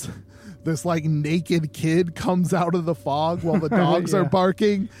this like naked kid comes out of the fog while the dogs are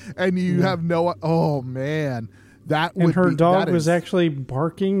barking, and you have no. Oh man, and her dog was actually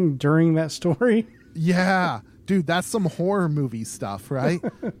barking during that story. Yeah, dude, that's some horror movie stuff, right?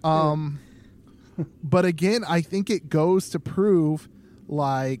 But again, I think it goes to prove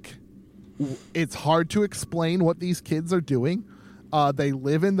like it's hard to explain what these kids are doing. They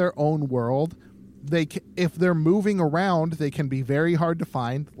live in their own world. If they're moving around, they can be very hard to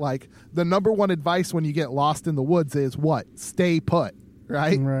find. Like the number one advice when you get lost in the woods is what? Stay put,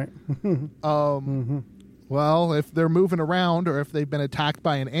 right? Right. Well, if they're moving around or if they've been attacked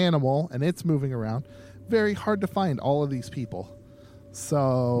by an animal and it's moving around, very hard to find all of these people.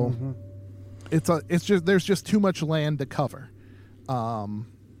 So there's just too much land to cover. And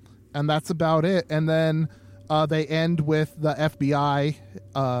that's about it. And then they end with the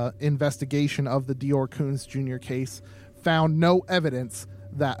FBI investigation of the Dior Coons Jr. case found no evidence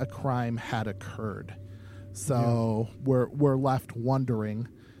that a crime had occurred. So we're left wondering,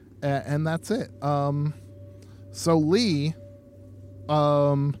 and that's it. So Lee,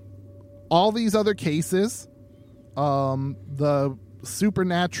 all these other cases, the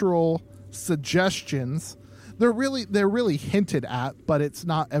supernatural suggestions, they're really hinted at, but it's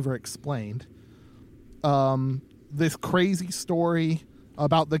not ever explained. This crazy story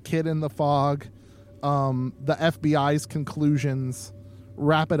about the kid in the fog, the FBI's conclusions.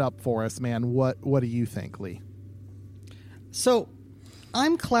 Wrap it up for us, man. What do you think, Lee? So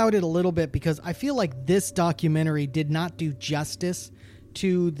I'm clouded a little bit because I feel like this documentary did not do justice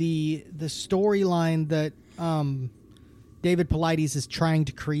to the storyline that David Paulides is trying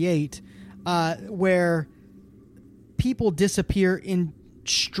to create, where people disappear in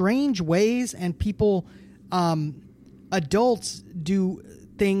strange ways and people, adults do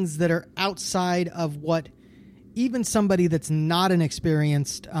things that are outside of what even somebody that's not an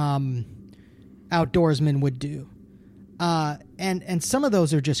experienced outdoorsman would do. And some of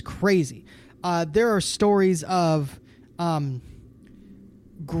those are just crazy. There are stories of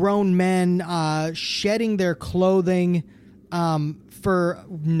grown men shedding their clothing for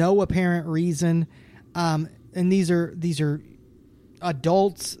no apparent reason. And these are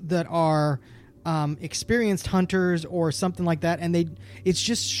adults that are experienced hunters or something like that, and it's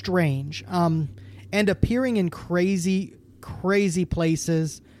just strange. And appearing in crazy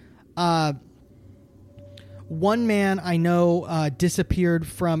places. One man I know disappeared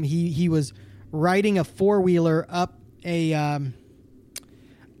from. He was riding a 4-wheeler up a.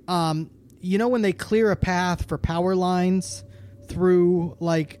 When they clear a path for power lines through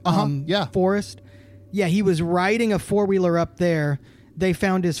forest. Yeah, he was riding a 4-wheeler up there. They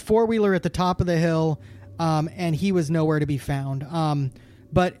found his 4-wheeler at the top of the hill, and he was nowhere to be found.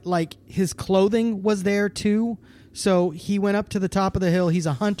 But like his clothing was there too. So he went up to the top of the hill. He's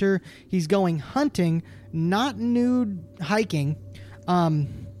a hunter. He's going hunting, not nude hiking,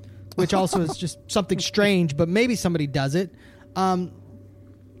 which also is just something strange, but maybe somebody does it.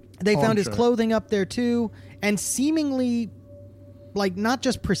 They found his clothing up there too, and seemingly like not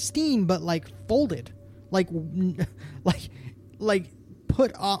just pristine, but like folded, like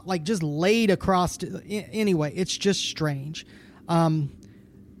put on, like just laid across. Anyway, it's just strange.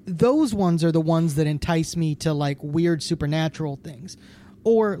 Those ones are the ones that entice me to like weird supernatural things,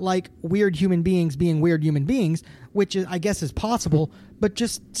 or like weird human beings being weird human beings, which I guess is possible, but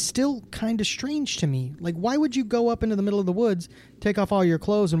just still kind of strange to me. Like, why would you go up into the middle of the woods, take off all your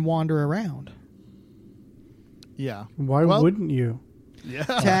clothes, and wander around? Yeah. Why wouldn't you? Yeah.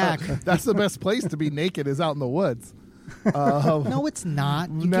 Tack. That's the best place to be naked, is out in the woods. No, it's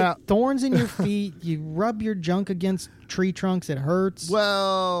not. You get thorns in your feet. You rub your junk against tree trunks. It hurts.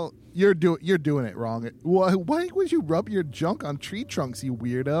 Well, you're doing it wrong. Why would you rub your junk on tree trunks, you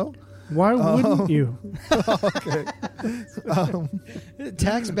weirdo? Why wouldn't you? Okay.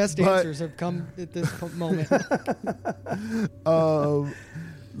 Tack's best answers have come at this moment.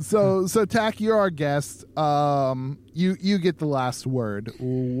 So Tack, you're our guest. You get the last word.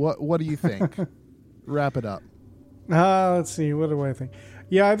 What do you think? Wrap it up. Let's see. What do I think?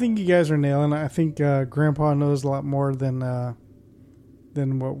 Yeah, I think you guys are nailing it. I think Grandpa knows a lot more than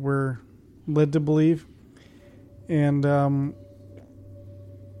what we're led to believe. And I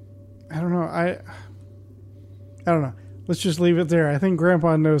don't know. I don't know. Let's just leave it there. I think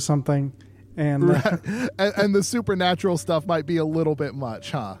Grandpa knows something, and and the supernatural stuff might be a little bit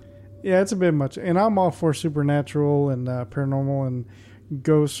much, huh? Yeah, it's a bit much. And I'm all for supernatural and paranormal and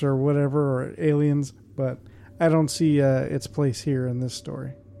ghosts or whatever, or aliens, but I don't see its place here in this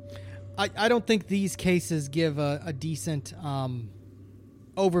story. I don't think these cases give a decent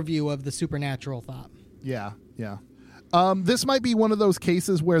overview of the supernatural thought. Yeah. This might be one of those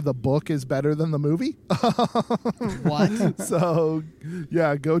cases where the book is better than the movie. What? So,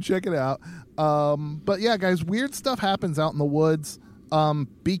 yeah, go check it out. But yeah, guys, weird stuff happens out in the woods.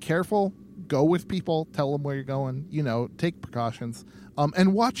 Be careful. Go with people. Tell them where you're going. Take precautions.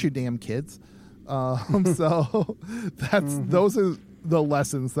 And watch your damn kids. So those are the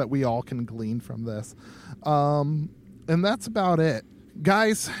lessons that we all can glean from this. And that's about it.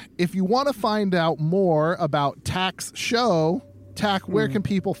 Guys, if you want to find out more about Tack's show, Tack, where can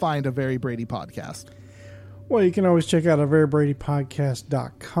people find A Very Brady Podcast? Well, you can always check out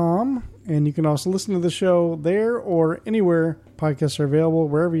averybradypodcast.com, and you can also listen to the show there or anywhere podcasts are available.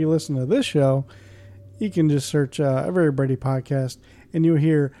 Wherever you listen to this show, you can just search A Very Brady Podcast, and you'll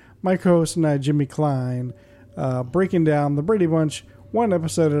hear my co-host and I, Jimmy Klein, breaking down the Brady Bunch one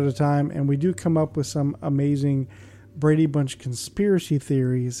episode at a time, and we do come up with some amazing Brady Bunch conspiracy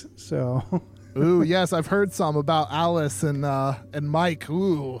theories. So, ooh, yes, I've heard some about Alice and Mike.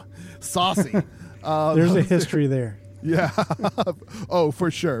 Ooh, saucy. There's a history there. Yeah. Oh,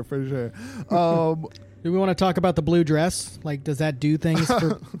 for sure. Do we want to talk about the blue dress? Like, does that do things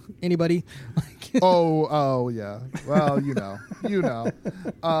for anybody? Oh, yeah. Well, you know.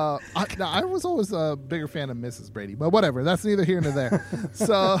 I was always a bigger fan of Mrs. Brady, but whatever. That's neither here nor there.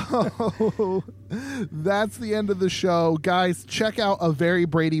 So that's the end of the show. Guys, check out A Very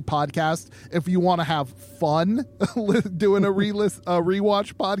Brady podcast if you want to have fun doing a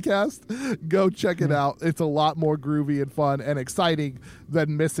rewatch podcast. Go check it out. It's a lot more groovy and fun and exciting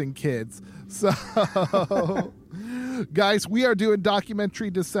than Missing Kids. So, guys, we are doing Documentary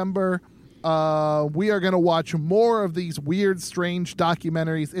December. We are going to watch more of these weird, strange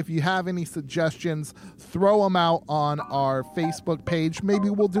documentaries. If you have any suggestions, throw them out on our Facebook page. Maybe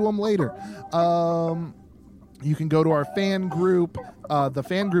we'll do them later. You can go to our fan group. The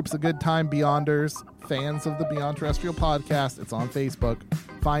fan group's a good time, Beyonders, fans of the Beyond Terrestrial podcast. It's on Facebook.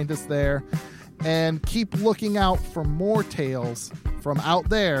 Find us there. And keep looking out for more tales from out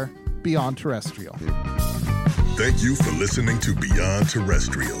there beyond terrestrial. Thank you for listening to Beyond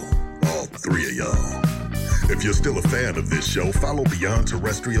Terrestrial. All three of y'all. If you're still a fan of this show, follow Beyond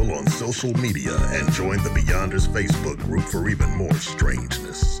Terrestrial on social media and join the Beyonders Facebook group for even more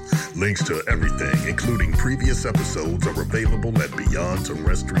strangeness. Links to everything, including previous episodes, are available at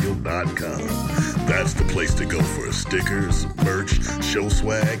BeyondTerrestrial.com. That's the place to go for stickers, merch, show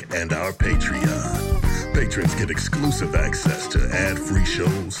swag, and our Patreon. Patrons get exclusive access to ad-free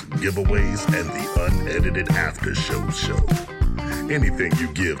shows, giveaways, and the unedited after-show show. Anything you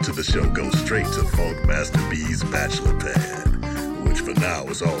give to the show goes straight to Funk Master B's bachelor pad, which for now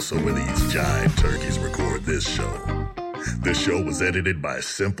is also where these giant turkeys record this show. This show was edited by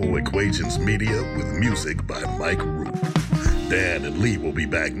Simple Equations Media with music by Mike Root. Dan and Lee will be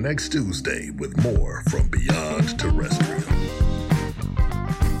back next Tuesday with more from Beyond Terrestrial.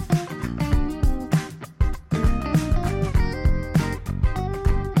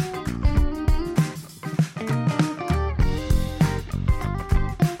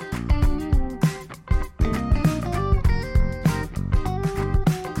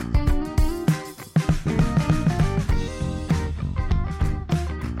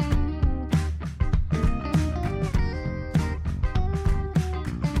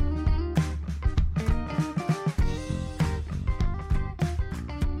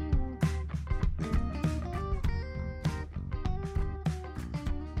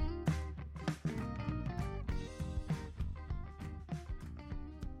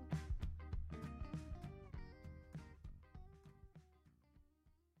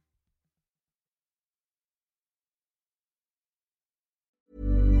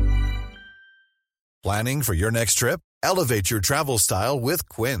 Planning for your next trip? Elevate your travel style with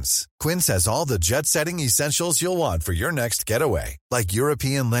Quince. Quince has all the jet-setting essentials you'll want for your next getaway, like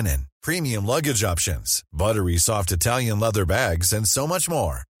European linen, premium luggage options, buttery soft Italian leather bags, and so much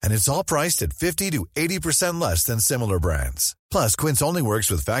more. And it's all priced at 50 to 80% less than similar brands. Plus, Quince only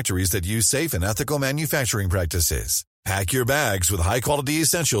works with factories that use safe and ethical manufacturing practices. Pack your bags with high-quality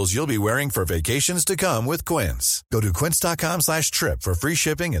essentials you'll be wearing for vacations to come with Quince. Go to quince.com/trip for free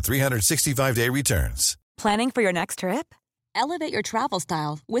shipping and 365-day returns. Planning for your next trip? Elevate your travel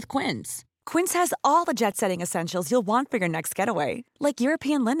style with Quince. Quince has all the jet-setting essentials you'll want for your next getaway, like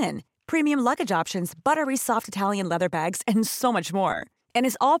European linen, premium luggage options, buttery soft Italian leather bags, and so much more. And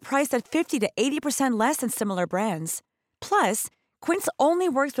is all priced at 50 to 80% less than similar brands. Plus, Quince only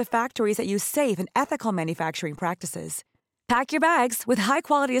works with factories that use safe and ethical manufacturing practices. Pack your bags with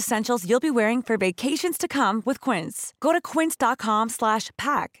high-quality essentials you'll be wearing for vacations to come with Quince. Go to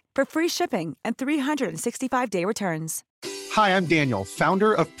quince.com/pack for free shipping and 365-day returns. Hi, I'm Daniel,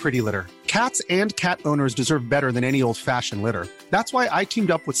 founder of Pretty Litter. Cats and cat owners deserve better than any old-fashioned litter. That's why I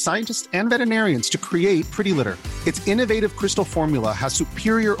teamed up with scientists and veterinarians to create Pretty Litter. Its innovative crystal formula has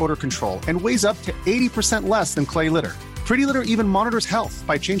superior odor control and weighs up to 80% less than clay litter. Pretty Litter even monitors health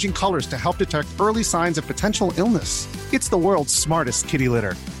by changing colors to help detect early signs of potential illness. It's the world's smartest kitty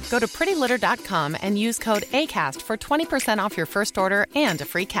litter. Go to prettylitter.com and use code ACAST for 20% off your first order and a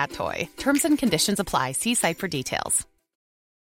free cat toy. Terms and conditions apply. See site for details.